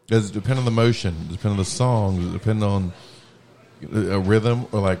 Does it depend on the motion? Does it depend on the song? Does it depend on a rhythm?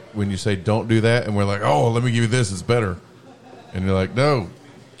 Or like when you say don't do that and we're like, oh, let me give you this, it's better. And you're like, no,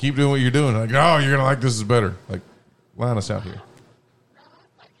 keep doing what you're doing. Like, oh, you're going to like this is better. Like, line us out here.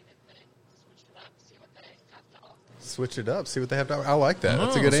 Switch it up. See what they have to. I like that.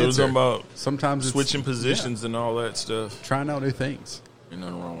 That's a Oh, good so it's answer. talking about Sometimes it's switching positions and all that stuff. trying out new things. Ain't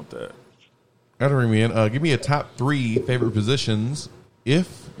nothing wrong with that. That'll bring me in. Give me a top 3 favorite positions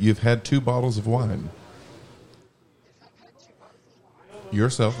if you've had 2 bottles of wine.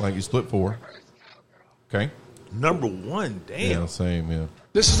 Yourself, like you split 4. Okay. Number 1, damn. Yeah, same, yeah.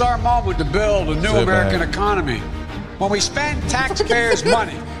 This is our moment to build a new Sit American back. economy. When we spend taxpayers'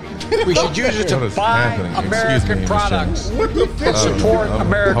 money, we should use it What to is buy happening? Excuse American me, Miss products Jenna. and support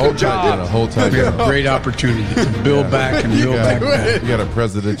American hold tight, Jenna, jobs. hold tight, We have Jenna. a great opportunity to build back and build back better. You got a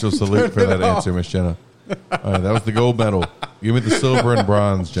presidential salute for that answer, Miss Jenna. All right, that was the gold medal. Give me the silver and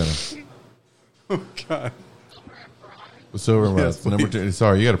bronze, Jenna. Oh God. The silver and bronze. Yes, Number 2.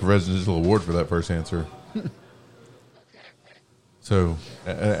 Sorry, you got a presidential award for that first answer. So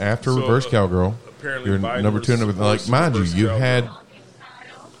after So, reverse cowgirl, apparently you're Biden number 2 and was number like first mind you, reverse you've cowgirl. had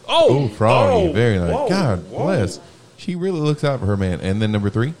Oh, Froggy, very nice. whoa, God whoa. bless. She really looks out for her man. And then number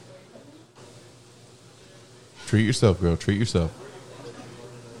 3, treat yourself, girl. Treat yourself.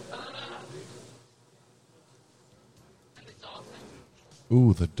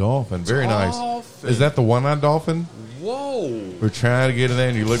 Ooh, the dolphin. Very nice. Dolphin. Is that the one-eyed dolphin? Whoa. We're trying to get in there,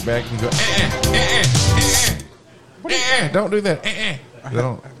 and you look back and you go, don't do that. They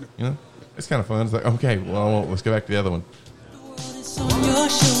don't, you know, it's kind of fun. It's like, okay, well, let's go back to the other one. On your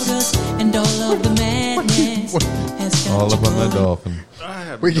shoulders, and all of the madness has got All up you on that going. dolphin. I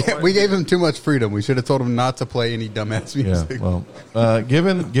have We no we idea. gave him too much freedom. We should have told him not to play any dumbass Yeah, music. well,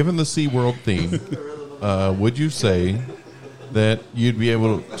 given the SeaWorld theme, would you say that you'd be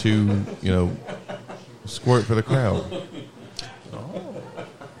able to, you know, squirt for the crowd?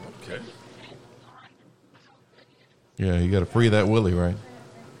 Okay. Yeah, you got to free that willy, right?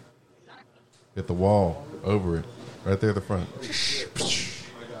 Get the wall over it, right there at the front.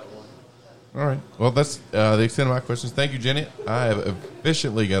 All right. Well, that's the extent of my questions. Thank you, Jenny. I have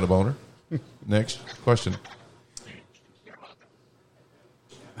efficiently got a boner. Next question.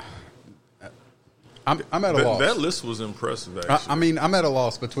 I'm at a loss. That list was impressive, actually. I mean, I'm at a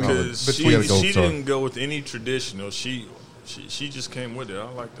loss between Because we got a gold she star. didn't go with any traditional. She just came with it. I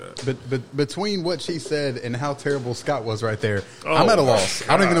like that. but between what she said and how terrible Scott was right there, Oh, I'm at a my loss.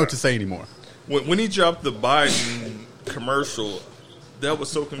 I don't even God. know what to say anymore. When he dropped the Biden commercial, that was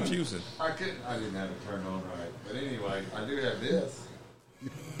so confusing. I didn't have it turned on right. But anyway, I do have this.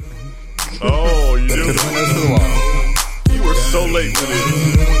 Oh, you do? You were so late to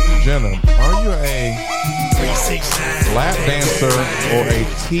this. Jenna, are you a lap dancer or a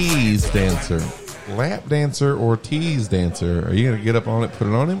tease dancer? Lap dancer or tease dancer? Are you going to get up on it, put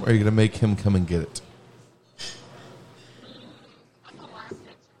it on him, or are you going to make him come and get it?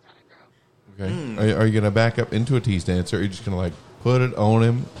 Okay. Are you going to back up into a tease dancer, or are you just going to like put it on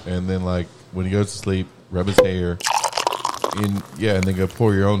him and then like when he goes to sleep, rub his hair, and then go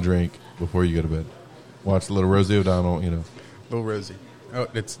pour your own drink before you go to bed? Watch little Rosie O'Donnell, you know. Little Rosie. Oh,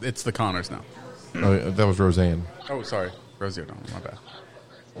 it's the Connors now. Oh, that was Roseanne. Oh, sorry, Rosie O'Donnell. My bad.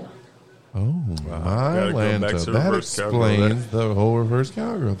 Oh, my Gotta go back Lanta. to That reverse cowgirl, explains the whole reverse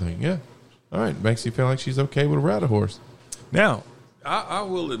cowgirl thing. Yeah. All right. Makes you feel like she's okay with a ride a horse. Now, I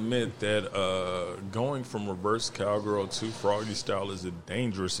will admit that going from reverse cowgirl to froggy style is a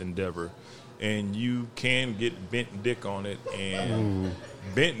dangerous endeavor, and you can get bent dick on it, and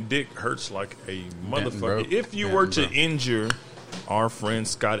bent dick hurts like a motherfucker. rope. If you Bent were to rope. injure our friend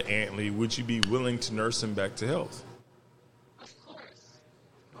Scott Antley, would you be willing to nurse him back to health?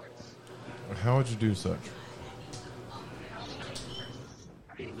 How would you do such?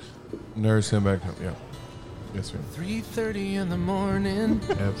 Nurse him back home. Yeah. Yes, sir. 3:30 in the morning,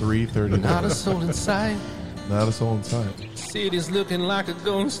 At 3:30. not a soul in sight. Not a soul in sight. City's looking like a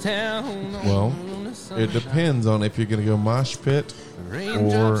ghost town. Well, it depends on if you're going to go mosh pit or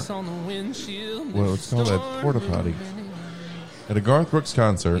Raindrops on the windshield. well, it's called that porta potty. At a Garth Brooks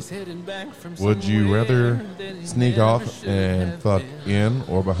concert, He's heading back from would you somewhere rather that he sneak never off should and have fuck been. in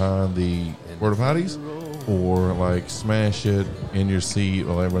or behind the porta potties, or like smash it in your seat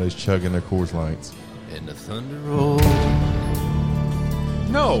while everybody's chugging their Coors Lights? And the thunder rolled.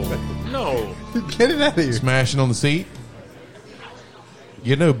 No. Get it out of here. Smashing on the seat?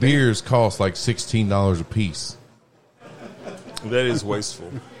 You know, beers cost like $16 a piece. That is wasteful.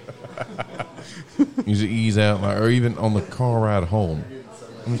 You just ease out, like, or even on the car ride home.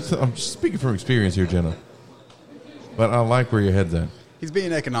 I'm just speaking from experience here, Jenna. But I like where your head's at. He's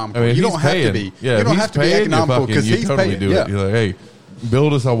being economical. I mean, you he's don't paying, have to be. Yeah, you if don't he's have to be paying, economical because you he's totally paying. do Yeah. it. You're like, hey,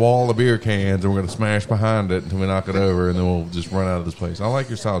 build us a wall of beer cans, and we're going to smash behind it until we knock it over, and then we'll just run out of this place. I like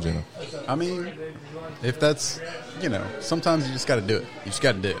your style, Jenna. I mean, if that's, sometimes you just got to do it. You just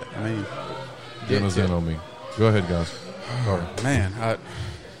got to do it. I mean, Jenna's in on me. Go ahead, guys. Sorry. man,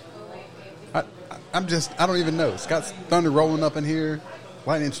 I don't even know. Scott's thunder rolling up in here,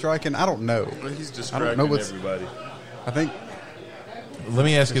 lightning striking. I don't know. He's I distracting don't know what's. everybody. I think. Let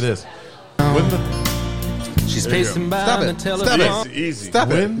me ask you this. She's There you pacing by Stop the it. television. Stop Easy, easy. Stop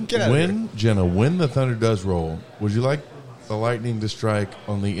When, it. Get out of here. when Jenna, when the thunder does roll, would you like the lightning to strike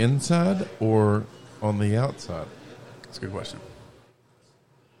on the inside or on the outside? That's a good question.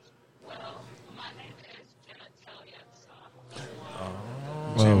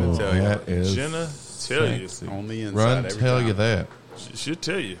 Oh, tell you. that is Jenna, tell you. sexy. On the inside. Run, every tell time. you that. She'll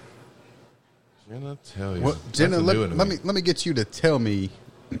tell you. Jenna, tell you. Well, Jenna, That's a new one to let me get you to tell me.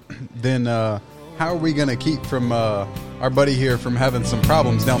 Then how are we going to keep from our buddy here from having some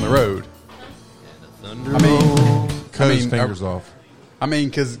problems down the road? I mean, Cut his fingers off. I mean,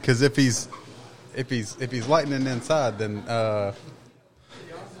 because if he's lightning inside, then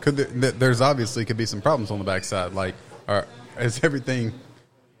there's obviously could be some problems on the backside. Like, is everything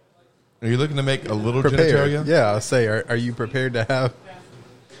Are you looking to make a little prepared? genitalia? Yeah, I'll say, are you prepared to have?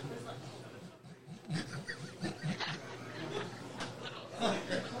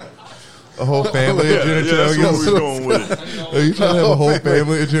 a whole family of Yeah, that's where we're genitalias? going with it. Are you trying to have a whole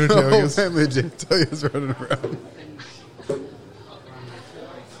family of The whole genitalias? family of genitalias running around.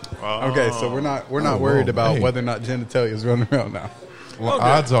 Okay, so we're not worried about hey. whether or not genitalia is running around now. Well, Okay.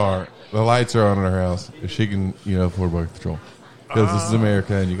 odds are the lights are on in her house if she can, afford birth control. Because this is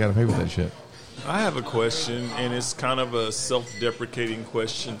America and you got to pay for that shit. I have a question, and it's kind of a self-deprecating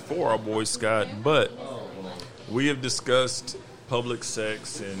question for our boy Scott, but we have discussed public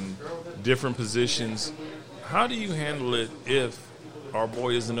sex and different positions. How do you handle it if our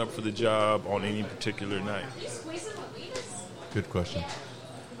boy isn't up for the job on any particular night? Good question.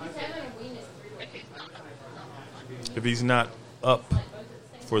 If he's not up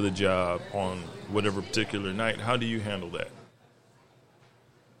for the job on whatever particular night, how do you handle that?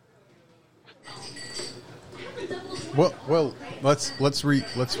 Well, let's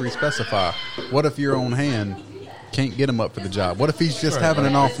re-specify. What if your own hand can't get him up for the job? What if he's just having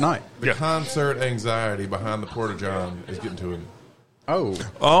an off night? The concert anxiety behind the Porta John is getting to him.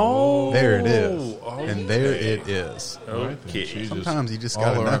 Oh, there it is, okay. and there it is. Okay. Sometimes you just all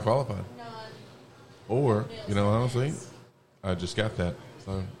got to are not know. qualified. Or, honestly, I just got that.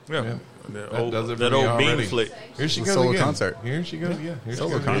 So Yeah. that That does it for that me old already. bean flick. Here she It's a goes solo again. concert. Here she goes. Yeah, here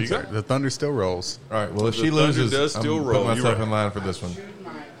Solo she goes. concert. The thunder still rolls. All right. Well, if The she thunder loses, does still I'm roll. putting You're myself right. in line for this one.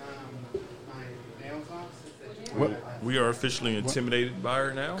 We are officially intimidated by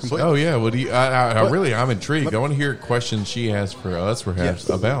her now. Oh yeah. Well, I'm intrigued. I want to hear questions she has for us, perhaps,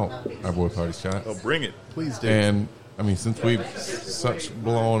 about our boy Party Scott. Oh, bring it. Please do. And I mean, since we've such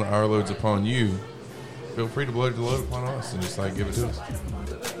blown our loads upon you, feel free to blow the load upon us and just give it to us.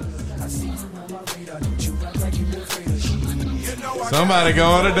 Somebody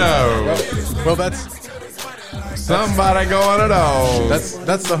going to know. Well, that's Somebody going to know. that's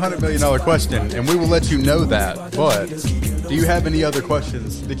the $100 million question, and we will let you know that. But do you have any other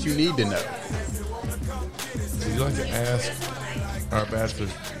questions that you need to know? Would you like to ask our bachelor?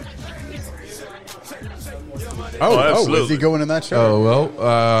 Oh, absolutely. is he going in that shirt? Oh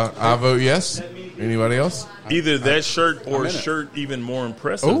well, I vote yes. Anybody else? Either that shirt or a shirt even more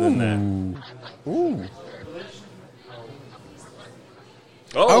impressive than that. Ooh.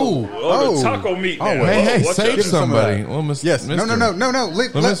 The taco meat. Oh, now. wait. Hey, Watch save out. Give him some of somebody. that. Well, Yes. No.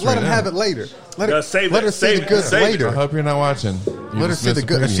 Let him have it later. Let Yeah, save her it, see save the it, goods save it. later. I hope you're not watching. You Let her just see the missed a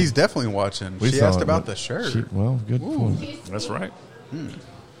good. preview. She's definitely watching. We She saw asked it, about but the shirt. well, good point. That's right.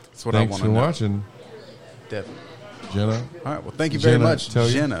 That's what Thanks I want for to know. watching, Definitely. Jenna. All right. Well, thank you very much,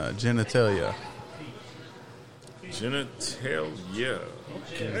 Genitalia. Genitalia. Genitalia.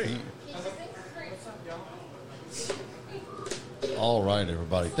 Okay. All right,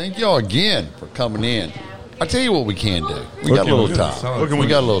 everybody. Thank y'all again for coming in. I tell you what we can do. We got a little time. What can we We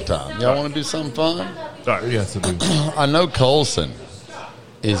got a do? little time. Y'all want to do something fun? All right. Yes, I do. I know Colson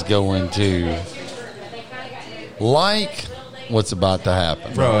is going to like what's about to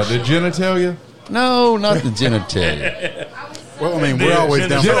happen. Bro, did Jenna tell you? No, not the genitalia. Well, I mean, we're always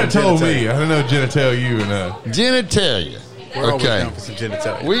down for Jenna some told genitalia. me. I don't know Jenna tell you or not. Genitalia. We're always Okay. down for some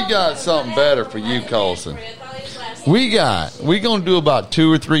genitalia. We got something better for you, Colson. We're going to do about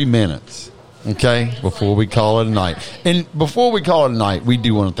 2 or 3 minutes, okay, before we call it a night. And before we call it a night, we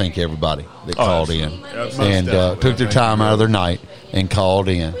do want to thank everybody that called in Absolutely. and took their time out of their night and called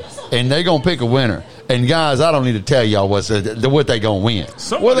in. And they're going to pick a winner. And, guys, I don't need to tell y'all what they're going to win.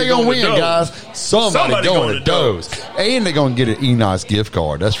 Somebody What are they going to going to win, Doe's. guys? Somebody Somebody going going to to Doe's. And they're going to get an Enos gift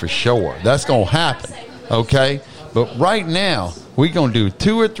card. That's for sure. That's going to happen, okay? But right now, we're going to do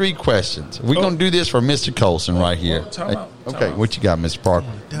 2 or 3 questions. We're going to do this for Mr. Colson right here. Time out. Okay, what you got, Mr. Parker?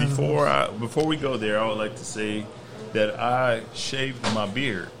 Before we go there, I would like to say that I shaved my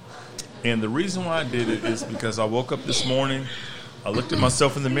beard. And the reason why I did it is because I woke up this morning, I looked at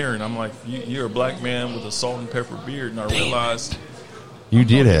myself in the mirror, and I'm like, you're a black man with a salt and pepper beard. And I realized, You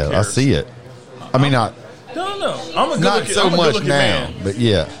did Who have. I cares? see it. I mean, no. I'm a not good-looking- so I'm a much good-looking now, man. but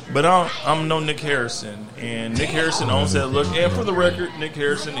yeah. But I'm no Nick Harrison, and Nick Harrison owns that look. And for the record, Nick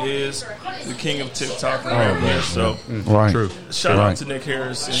Harrison is the king of TikTok around here. So Right. True. shout Right. out to Nick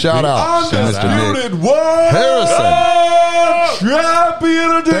Harrison. Shout out to Mr. Nick What? Harrison.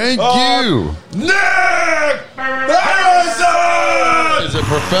 Champion of Thank you. Nick Harrison! Is it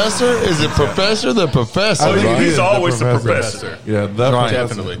Professor? Is it Professor? The Professor, I think right? he He's is always the professor. Yeah, the Right. professor.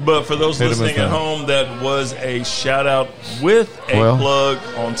 Definitely. But for those Hit him listening with at that. home, that was a shout out with a Well, plug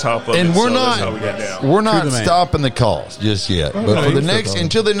on top of it. And we're So that's how we got not down. we're To not the man. stopping the calls just yet. But no, for the you next still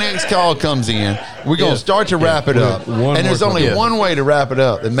until the next call comes in, we're gonna start to wrap it up. One And there's more only call. one way to wrap it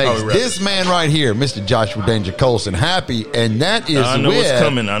up that makes we wrap this man right here, Mr. Joshua Danger Colson, happy, and that is I know with it's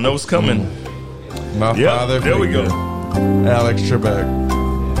coming. I know it's coming. My Yep, father there we figure, go. Alex Trebek.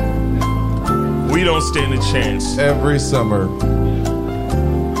 We don't stand a chance. Every summer,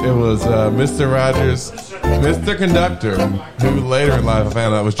 it was Mr. Rogers, Mr. Conductor, who later in life I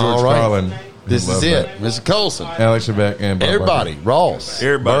found out was George All right. Carlin. This is it. Mr. Colson. Alex Trebek and Bob Everybody, Barker. Ross,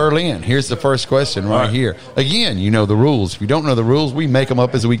 Everybody. Berlin. Here's the first question right All right. here. Again, you know the rules. If you don't know the rules, we make them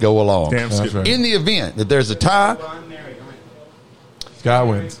up as we go along. Damn skip. right. In the event that there's a tie, Scott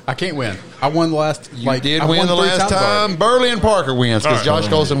wins. I can't win. I won the last. you did I win won the 3 last times already. time. Berlin Parker wins because All right. Josh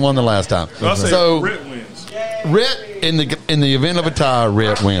Colson won the last time. I'll say So Rit wins. Rit in the event of a tie,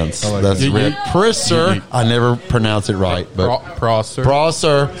 Rit wins. like That's that. Rit Prisser. I never pronounce it right, but Prosser.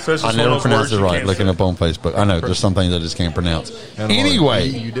 Prosser. Such I as one never of those pronounce words it you right. can't Looking say. up on Facebook, I know there's some things I just can't pronounce. Anyway,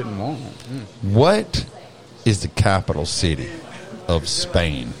 You didn't want. what is the capital city of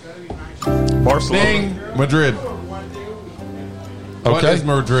Spain? Barcelona. Ding, Madrid. What Okay. is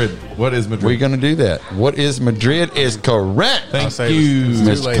Madrid? What is Madrid? We're going to do that. What is Madrid is correct. Thank say you, it's too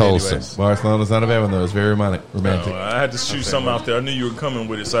Mr. late Colson. anyways. Barcelona's not a bad one though. It's very romantic. I had to shoot something out there. I knew you were coming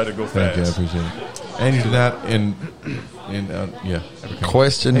with it, so I had to go Thank you, I fast. appreciate it. And you did not yeah.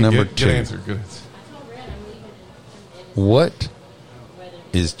 Question Hey, number good, 2. Good answer. Good answer. What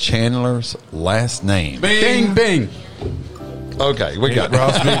is Chandler's last name? Bing, bing. Okay, we got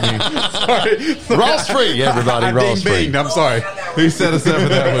Ross beat me. Sorry. Ross free, everybody. I Ross ding, free. binged. I'm sorry. Who set us up for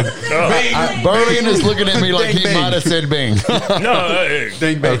that one? Berlin is looking at me like Ding, he bing. might have said Bing. No, hey.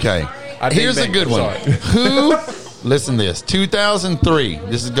 Ding, bing. Okay, I ding, here's a bing. good I'm one. sorry. Who? Listen to this. 2003.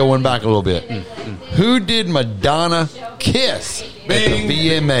 This is going back a little bit. Who did Madonna kiss at Bing. the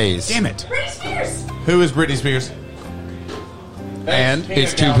VMAs? Damn it. Who is Britney Spears? And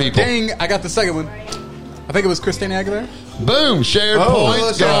It's 2 people. ding, I got the second one. I think it was Christina Aguilera. Boom. Shared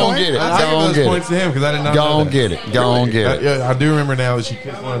points. Go on, get it. I Go give on, those get points it. to him because I did not Go know on, that. get it. Go on, get it. Yeah, I do remember now that she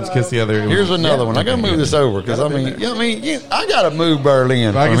kissed one, kissed the other. It was- Here's another one. I got to move this over because I got to move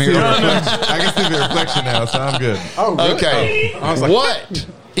Berlin I from can, see here. the reflection, I can see the reflection now, so I'm good. Oh, really? Okay. I was like, What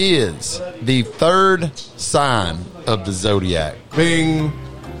is the third sign of the zodiac? Bing,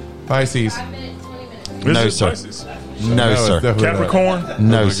 Pisces. No, Is it sir. Pisces? No, it's sir. definitely not. Capricorn.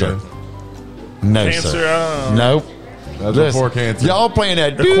 No, Oh, sir. okay. No, Cancer, sir. Nope. That's Listen, before Cancer. Y'all playing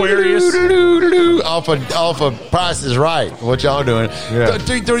that Aquarius. doo-doo-doo-doo-doo off of Price is Right. What y'all doing? Yeah.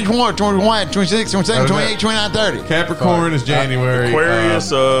 31, 21, 26, 27, 28, 29, 30. Capricorn is January.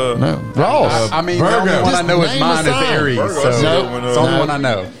 Aquarius. No. Ross. I mean, Virgo. the only one I Just know is name mine a is sign. Aries. Virgo. So Nope. it's the only No. one I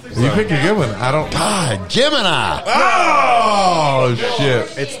know. you picked a good one. I don't. God, Gemini. Oh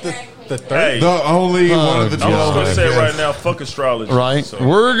shit! It's the third. Hey, The only one of the I'm just 12. gonna say yes. it right now. Fuck astrology. Right. So.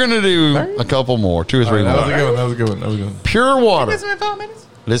 We're going to do a couple more. 2 or 3 That was a more. good one. That was a good one. That was a good one. Pure water.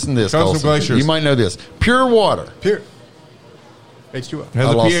 Listen to this, Comes from Colson. glaciers. You might know this. Pure water. Pure. H2O. Has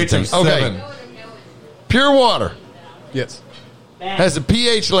I a lost pH the of thing. Okay. 7. Pure water Yes. has a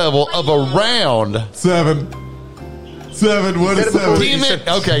pH level of around. 7. 7. What is said it before 7? we- Damn it.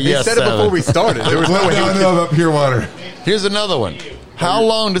 Okay, He yes. said it before 7. we started. There was no What way do he I would know about pure water? Here's another one. How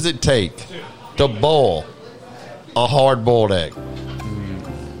long does it take to boil a hard-boiled egg?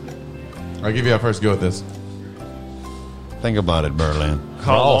 I'll give you a first go at this. Think about it, Berlin.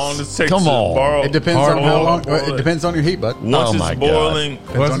 How Ross, long does it take Come to on. borrow? It depends Hard on how boiled. long. It depends on your heat, bud. Once Oh it's my God. boiling,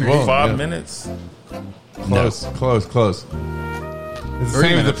 What's on your boiled? 5 Yeah. minutes. Close, close, close. It's the 3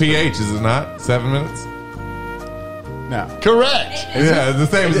 same as the minutes. pH, is it not? 7 minutes? No. Correct. Yeah, it's the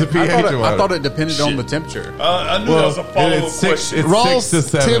same as the pH of I water. thought it depended on the temperature. I knew that was a follow-up it's 6, question. it's Ross 6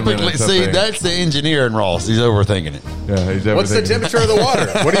 to 7 typically, minutes, I see, think. that's the engineer in Ross. He's overthinking it. Yeah, he's What's the overthinking it. temperature of the water?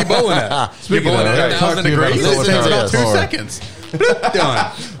 What are you bowling at? Speaking You're bowling of, I at gotta talk 1,000 to you about degrees. the It takes solar about 2 power. seconds.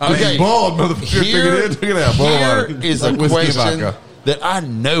 Done. Okay. Bald, motherfucker. Here, Look at that. Bowl of here water. is Like a whiskey and question vodka. that I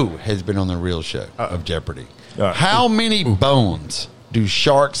know has been on the real show of Jeopardy. right. How many bones do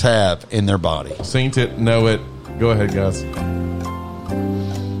sharks have in their body? Seen it, know it. Go ahead, guys.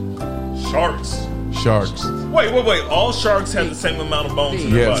 Sharks. Sharks. Wait. All sharks have the same amount of bones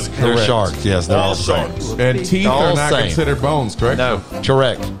in their Yes. body. They're Correct. sharks. Yes, they're all All the same. sharks. And teeth All are not same. considered bones, correct? No,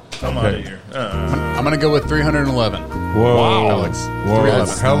 correct. I'm out of here. I'm going to go with 311. Whoa. Wow. Alex. Whoa.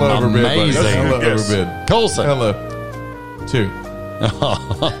 That's Hell overbid, buddy. amazing. That's hella Yes. overbid. Colson. Hella. 2.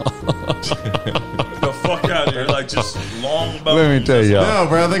 The fuck out of here. Like just long bones. Let me tell y'all. No,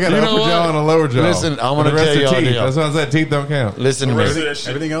 bro, they got You an know upper jaw what? and a lower jaw. Listen, I'm And gonna the rest tell are y'all a teeth. deal. That's why I said teeth don't count. Listen to The rest of me. that shit.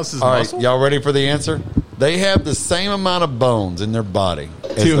 Everything else is All right, muscle? y'all ready for the answer? They have the same amount of bones in their body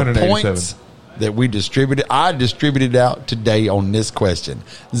as the 287. points that we distributed. I distributed out today on this question.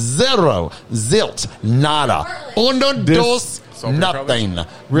 0, zilch, nada, uno, dos, Nothing.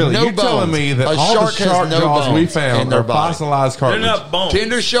 Really? No You're telling bones. me that A all the has shark no jaws we bones in found their are body. fossilized They're cartilage? not bones.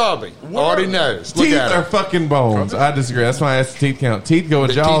 Tender Shelby already knows. Look Teeth at are it. fucking bones. I disagree. That's why I asked the teeth count. Teeth go in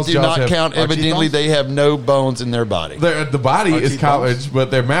The jaws. teeth do jaws not have, count. are teeth Evidently, bones? they have no bones in their body. The body is teeth cartilage,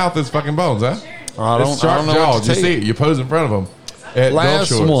 but their mouth is fucking bones, huh? I don't- It's shark I don't know what jaws. to You tell see you. it. You pose in front of them. At Last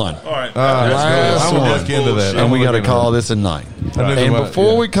Gulf Shores. one. All right. Last I'm gonna one. look into that. And I'm we gonna got to look call into this a night. I knew And what-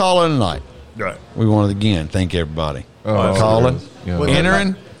 before yeah. we call it a night, Right. we want to again thank everybody. Oh, Calling, yeah. Well,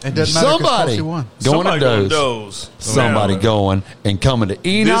 entering, it doesn't matter 'cause somebody Kelsey won. going Somebody to going Doze. Doze. Somebody Now, going and coming to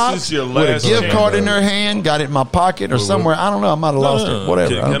Enoch This is your with a last gift chance. card in their hand, got it in my pocket or somewhere. I don't know. I might have lost it.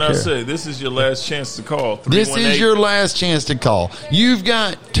 Whatever. I Can don't I care. say, this is your last chance to call. This is your last chance to call. You've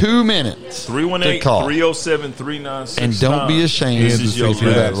got 2 minutes to 318-307-3969. And don't be ashamed This is your to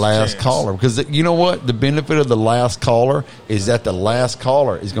that last chance. caller. Because you know what? The benefit of the last caller is that the last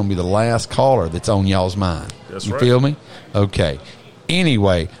caller is going to be the last caller that's on y'all's mind. That's you right. feel me? Okay.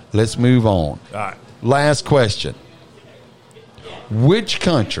 Anyway, let's move on. All right. Last question. Which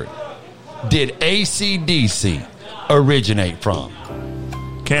country did AC/DC originate from?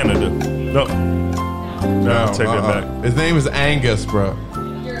 Canada. No. No, take that back. His name is Angus, bro.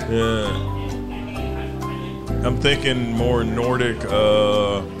 Yeah. I'm thinking more Nordic.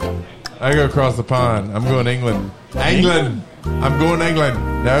 I go across the pond. I'm going England. England. I'm going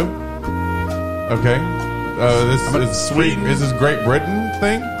England. No. Okay. This is Sweden. Is this Great Britain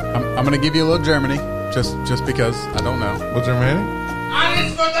thing? I'm going to give you a little Germany, just because I don't know. What's Germany?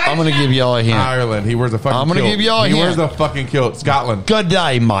 I'm going to give y'all a hint. Ireland. He wears a fucking. I'm gonna kilt. give y'all a He hint. wears a fucking kilt. Scotland. Good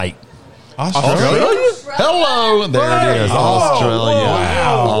day, mate. Australia. Hello. There it is. Australia.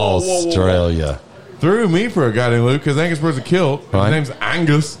 wow. Australia. Threw me for a guy named Luke because Angus wears a kilt. Right. His name's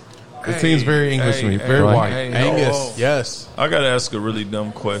Angus. It seems very English to me. Very Right. white. Angus, yes. I got to ask a really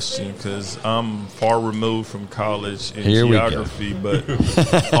dumb question because I'm far removed from college in Here we go. geography, but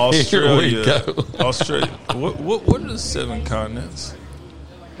Australia. go. Australia. What are the 7 continents?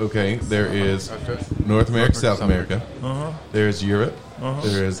 Okay, there is North America, South America. Uh-huh. There's Europe.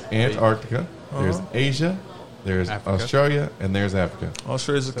 There is Antarctica. There's Asia. There's Australia, and there's Africa.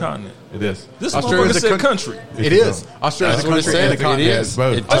 Australia's a continent. It is. This Australia's motherfucker a said coun- country. It is. Australia's That's a what it country and said. a It continent. is.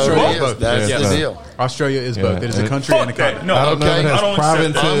 both. It totally Both. is. That's Yes, the both. deal. Australia is both. It is a and- country Fuck and a that. continent. No, I don't know if Okay. it I has don't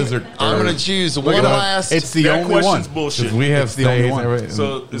accept provinces that. or. I'm going to choose Look one it up. last. It's the That only one. question's bullshit. We have It's the only states. one. everything.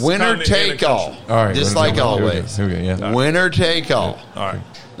 So it's Winner continent and a take all. country. All right, Just winner like take all. Here we go. always. Here we go, yeah. Winner take all. All right.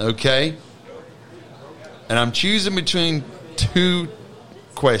 Okay? And I'm choosing between 2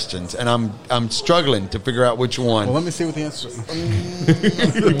 questions, and I'm struggling to figure out which one. Well, let me see what the answer is.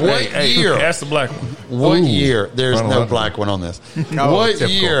 What Hey, year? ask the black one. What year? There's Ronald no Reagan. black one on this. Oh, What typical.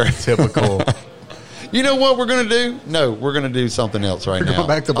 year? Typical. You know what we're going to do? No, we're going to do something else right now. Go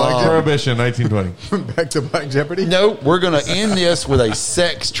back to Black Prohibition, 1920. Back to Black Jeopardy. No, we're going to end this with a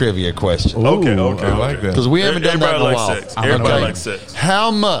sex trivia question. Okay, Ooh, okay. I like that. Because we haven't done that in a Everybody while. likes sex. Everybody Okay. likes sex. How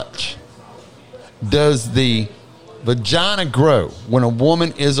much does the vagina grow when a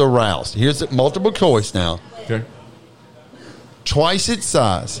woman is aroused? Here's the multiple choice now. Okay. Twice its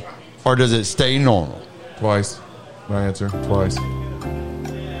size, or does it stay normal? Twice. My answer. Twice.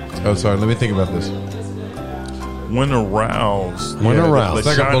 Oh, sorry. Let me think about this. When aroused. When aroused. It's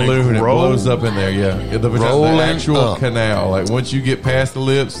like a Vagina balloon. It grow. blows up in there. Yeah. The Rolling actual up. canal. Like once you get past the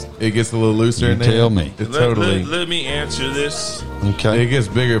lips, it gets a little looser You in there. tell me. It Let, totally. let me answer this. Okay. It gets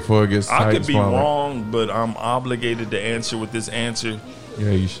bigger before it gets tight. I could and be smaller. wrong, but I'm obligated to answer with this answer.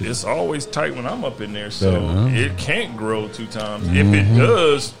 Yeah, you should. It's always tight when I'm up in there, so Yeah. it can't grow 2 times. If it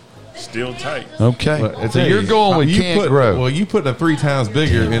does, still tight. Okay. But I So tell you're you, going with you can't put, grow. Well, you put a 3 times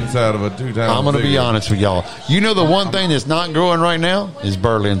bigger inside of a 2 times. I'm going to be bigger. honest with y'all. You know the one thing that's not growing right now is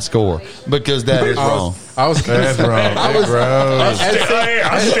Berlin score because that is wrong. I was going to That's say. wrong. I was.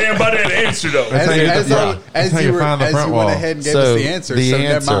 I stand by that answer, though. That's how you- As that's how you you find the as front you went wall. ahead and gave So us the answer, so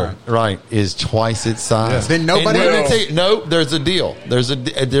never answer, mind. right, is twice its size. Then nobody And let me else. tell you- no, there's a deal.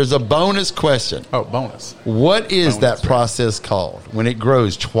 There's a bonus question. Oh, bonus. What is Bonus, that right. process called when it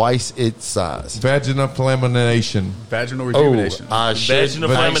grows twice its size? Vaginoflamination. Vaginal Oh, rejuvenation. I should,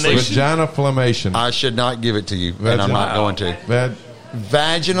 Vaginal actually, flamination? Vaginoflammation. I should not give it to you, and I'm not going to.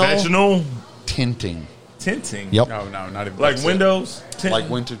 Vaginal, Vaginal tinting. tinting. Yep, no, not even Like windows tinting. like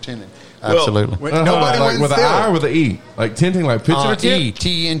winter tinting. Well, Absolutely. Nobody like went with an still. I or with an E, like tinting, like pitching a E tint.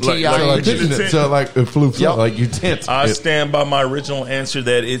 T N Like- T So I like N G. pitching it, so like it flew, Yep. like you tint. I it. stand by my original answer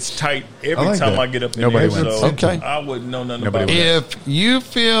that it's tight every I like time that. I get up in Nobody there. wins. So Okay. I wouldn't know nothing Nobody about wins. that. If you I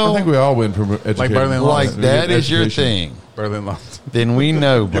feel think we all win from education. Berlin like Lost. that is your thing, Berlin lost. then we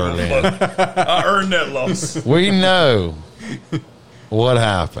know, Berlin. I earned that loss. We know What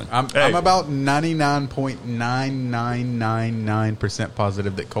happened? I'm about 99.9999%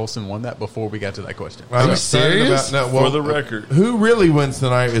 positive that Colson won that before we got to that question. I'm you excited serious? For the record. Who really wins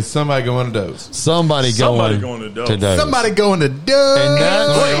tonight is somebody going to Doze. Somebody going to Doze. to Doze. Somebody going to Doze. And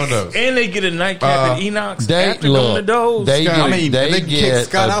that's Somebody going to Doze. And they get a nightcap at Enoch's they after going to Doze. They I mean, they they kick get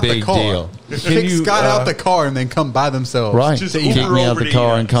Scott a out the big car. deal. Kick you, Scott out the car and then come by themselves. Right. Just Kick Uber me out over the to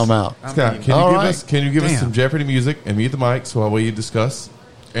car and Enoch's. come out. Scott, All right. can you give us Damn. some Jeopardy music and mute the mics while we discuss?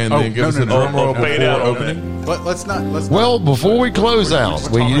 And Oh, then give no, us no, a no. drum roll fade out before on opening. But let's not. Well, before we close out,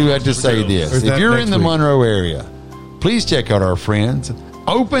 we do have to say Or this. is If that you're next in the week? Monroe area, please check out our friends.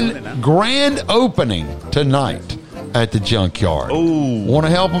 Grand opening tonight at the Junkyard. Ooh. Want to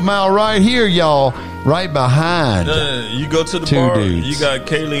help them out right here, y'all. Right behind. You go to the Two bar. dudes. You got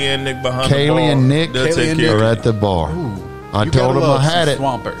Kaylee and Nick behind the bar. Kaylee and Nick They'll Kaylee take and care are of at the bar. I You told gotta them I love had some it.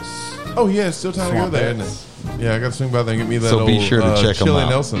 Swampers. Oh, yeah, it's still time to go there, isn't it? Yeah, I got to swing by there and get me that So old be sure to check 'em Chili out.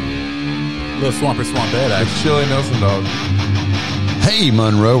 Nelson. Little Swampette It's action. Chili Nelson, dog. Hey,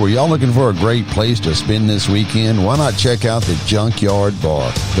 Monroe, are y'all looking for a great place to spend this weekend? Why not check out the Junkyard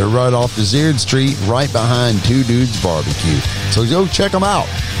Bar? They're right off Desert Street, right behind Two Dudes Barbecue. So go check them out.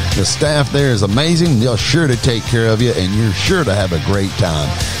 The staff there is amazing. They're sure to take care of you, and you're sure to have a great time.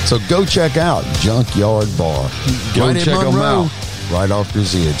 So go check out Junkyard Bar. Go Right in check them Monroe. out. Right off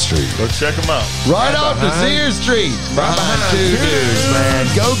Desert Street. Go check them out. Right off Desert Street. Behind Two Dudes, man.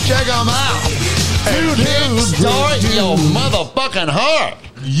 Go check them out. And kickstart your motherfucking heart.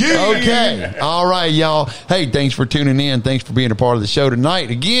 Yeah. Okay. All right, y'all. Hey, thanks for tuning in. Thanks for being a part of the show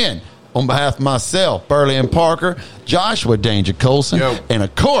tonight. Again, on behalf of myself, Burley and Parker, Joshua Danger Colson, Yo. and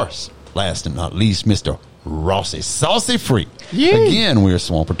of course, last and not least, Mr. Rossi Saucy Freak. Again, we're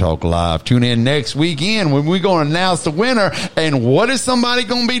Swamper Talk Live. Tune in next weekend when we're going to announce the winner. And what is somebody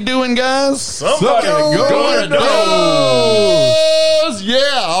going to be doing, guys? Somebody Going to Doze.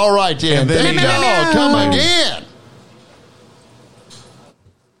 Yeah. All right, then. And then Thank y'all. Come again.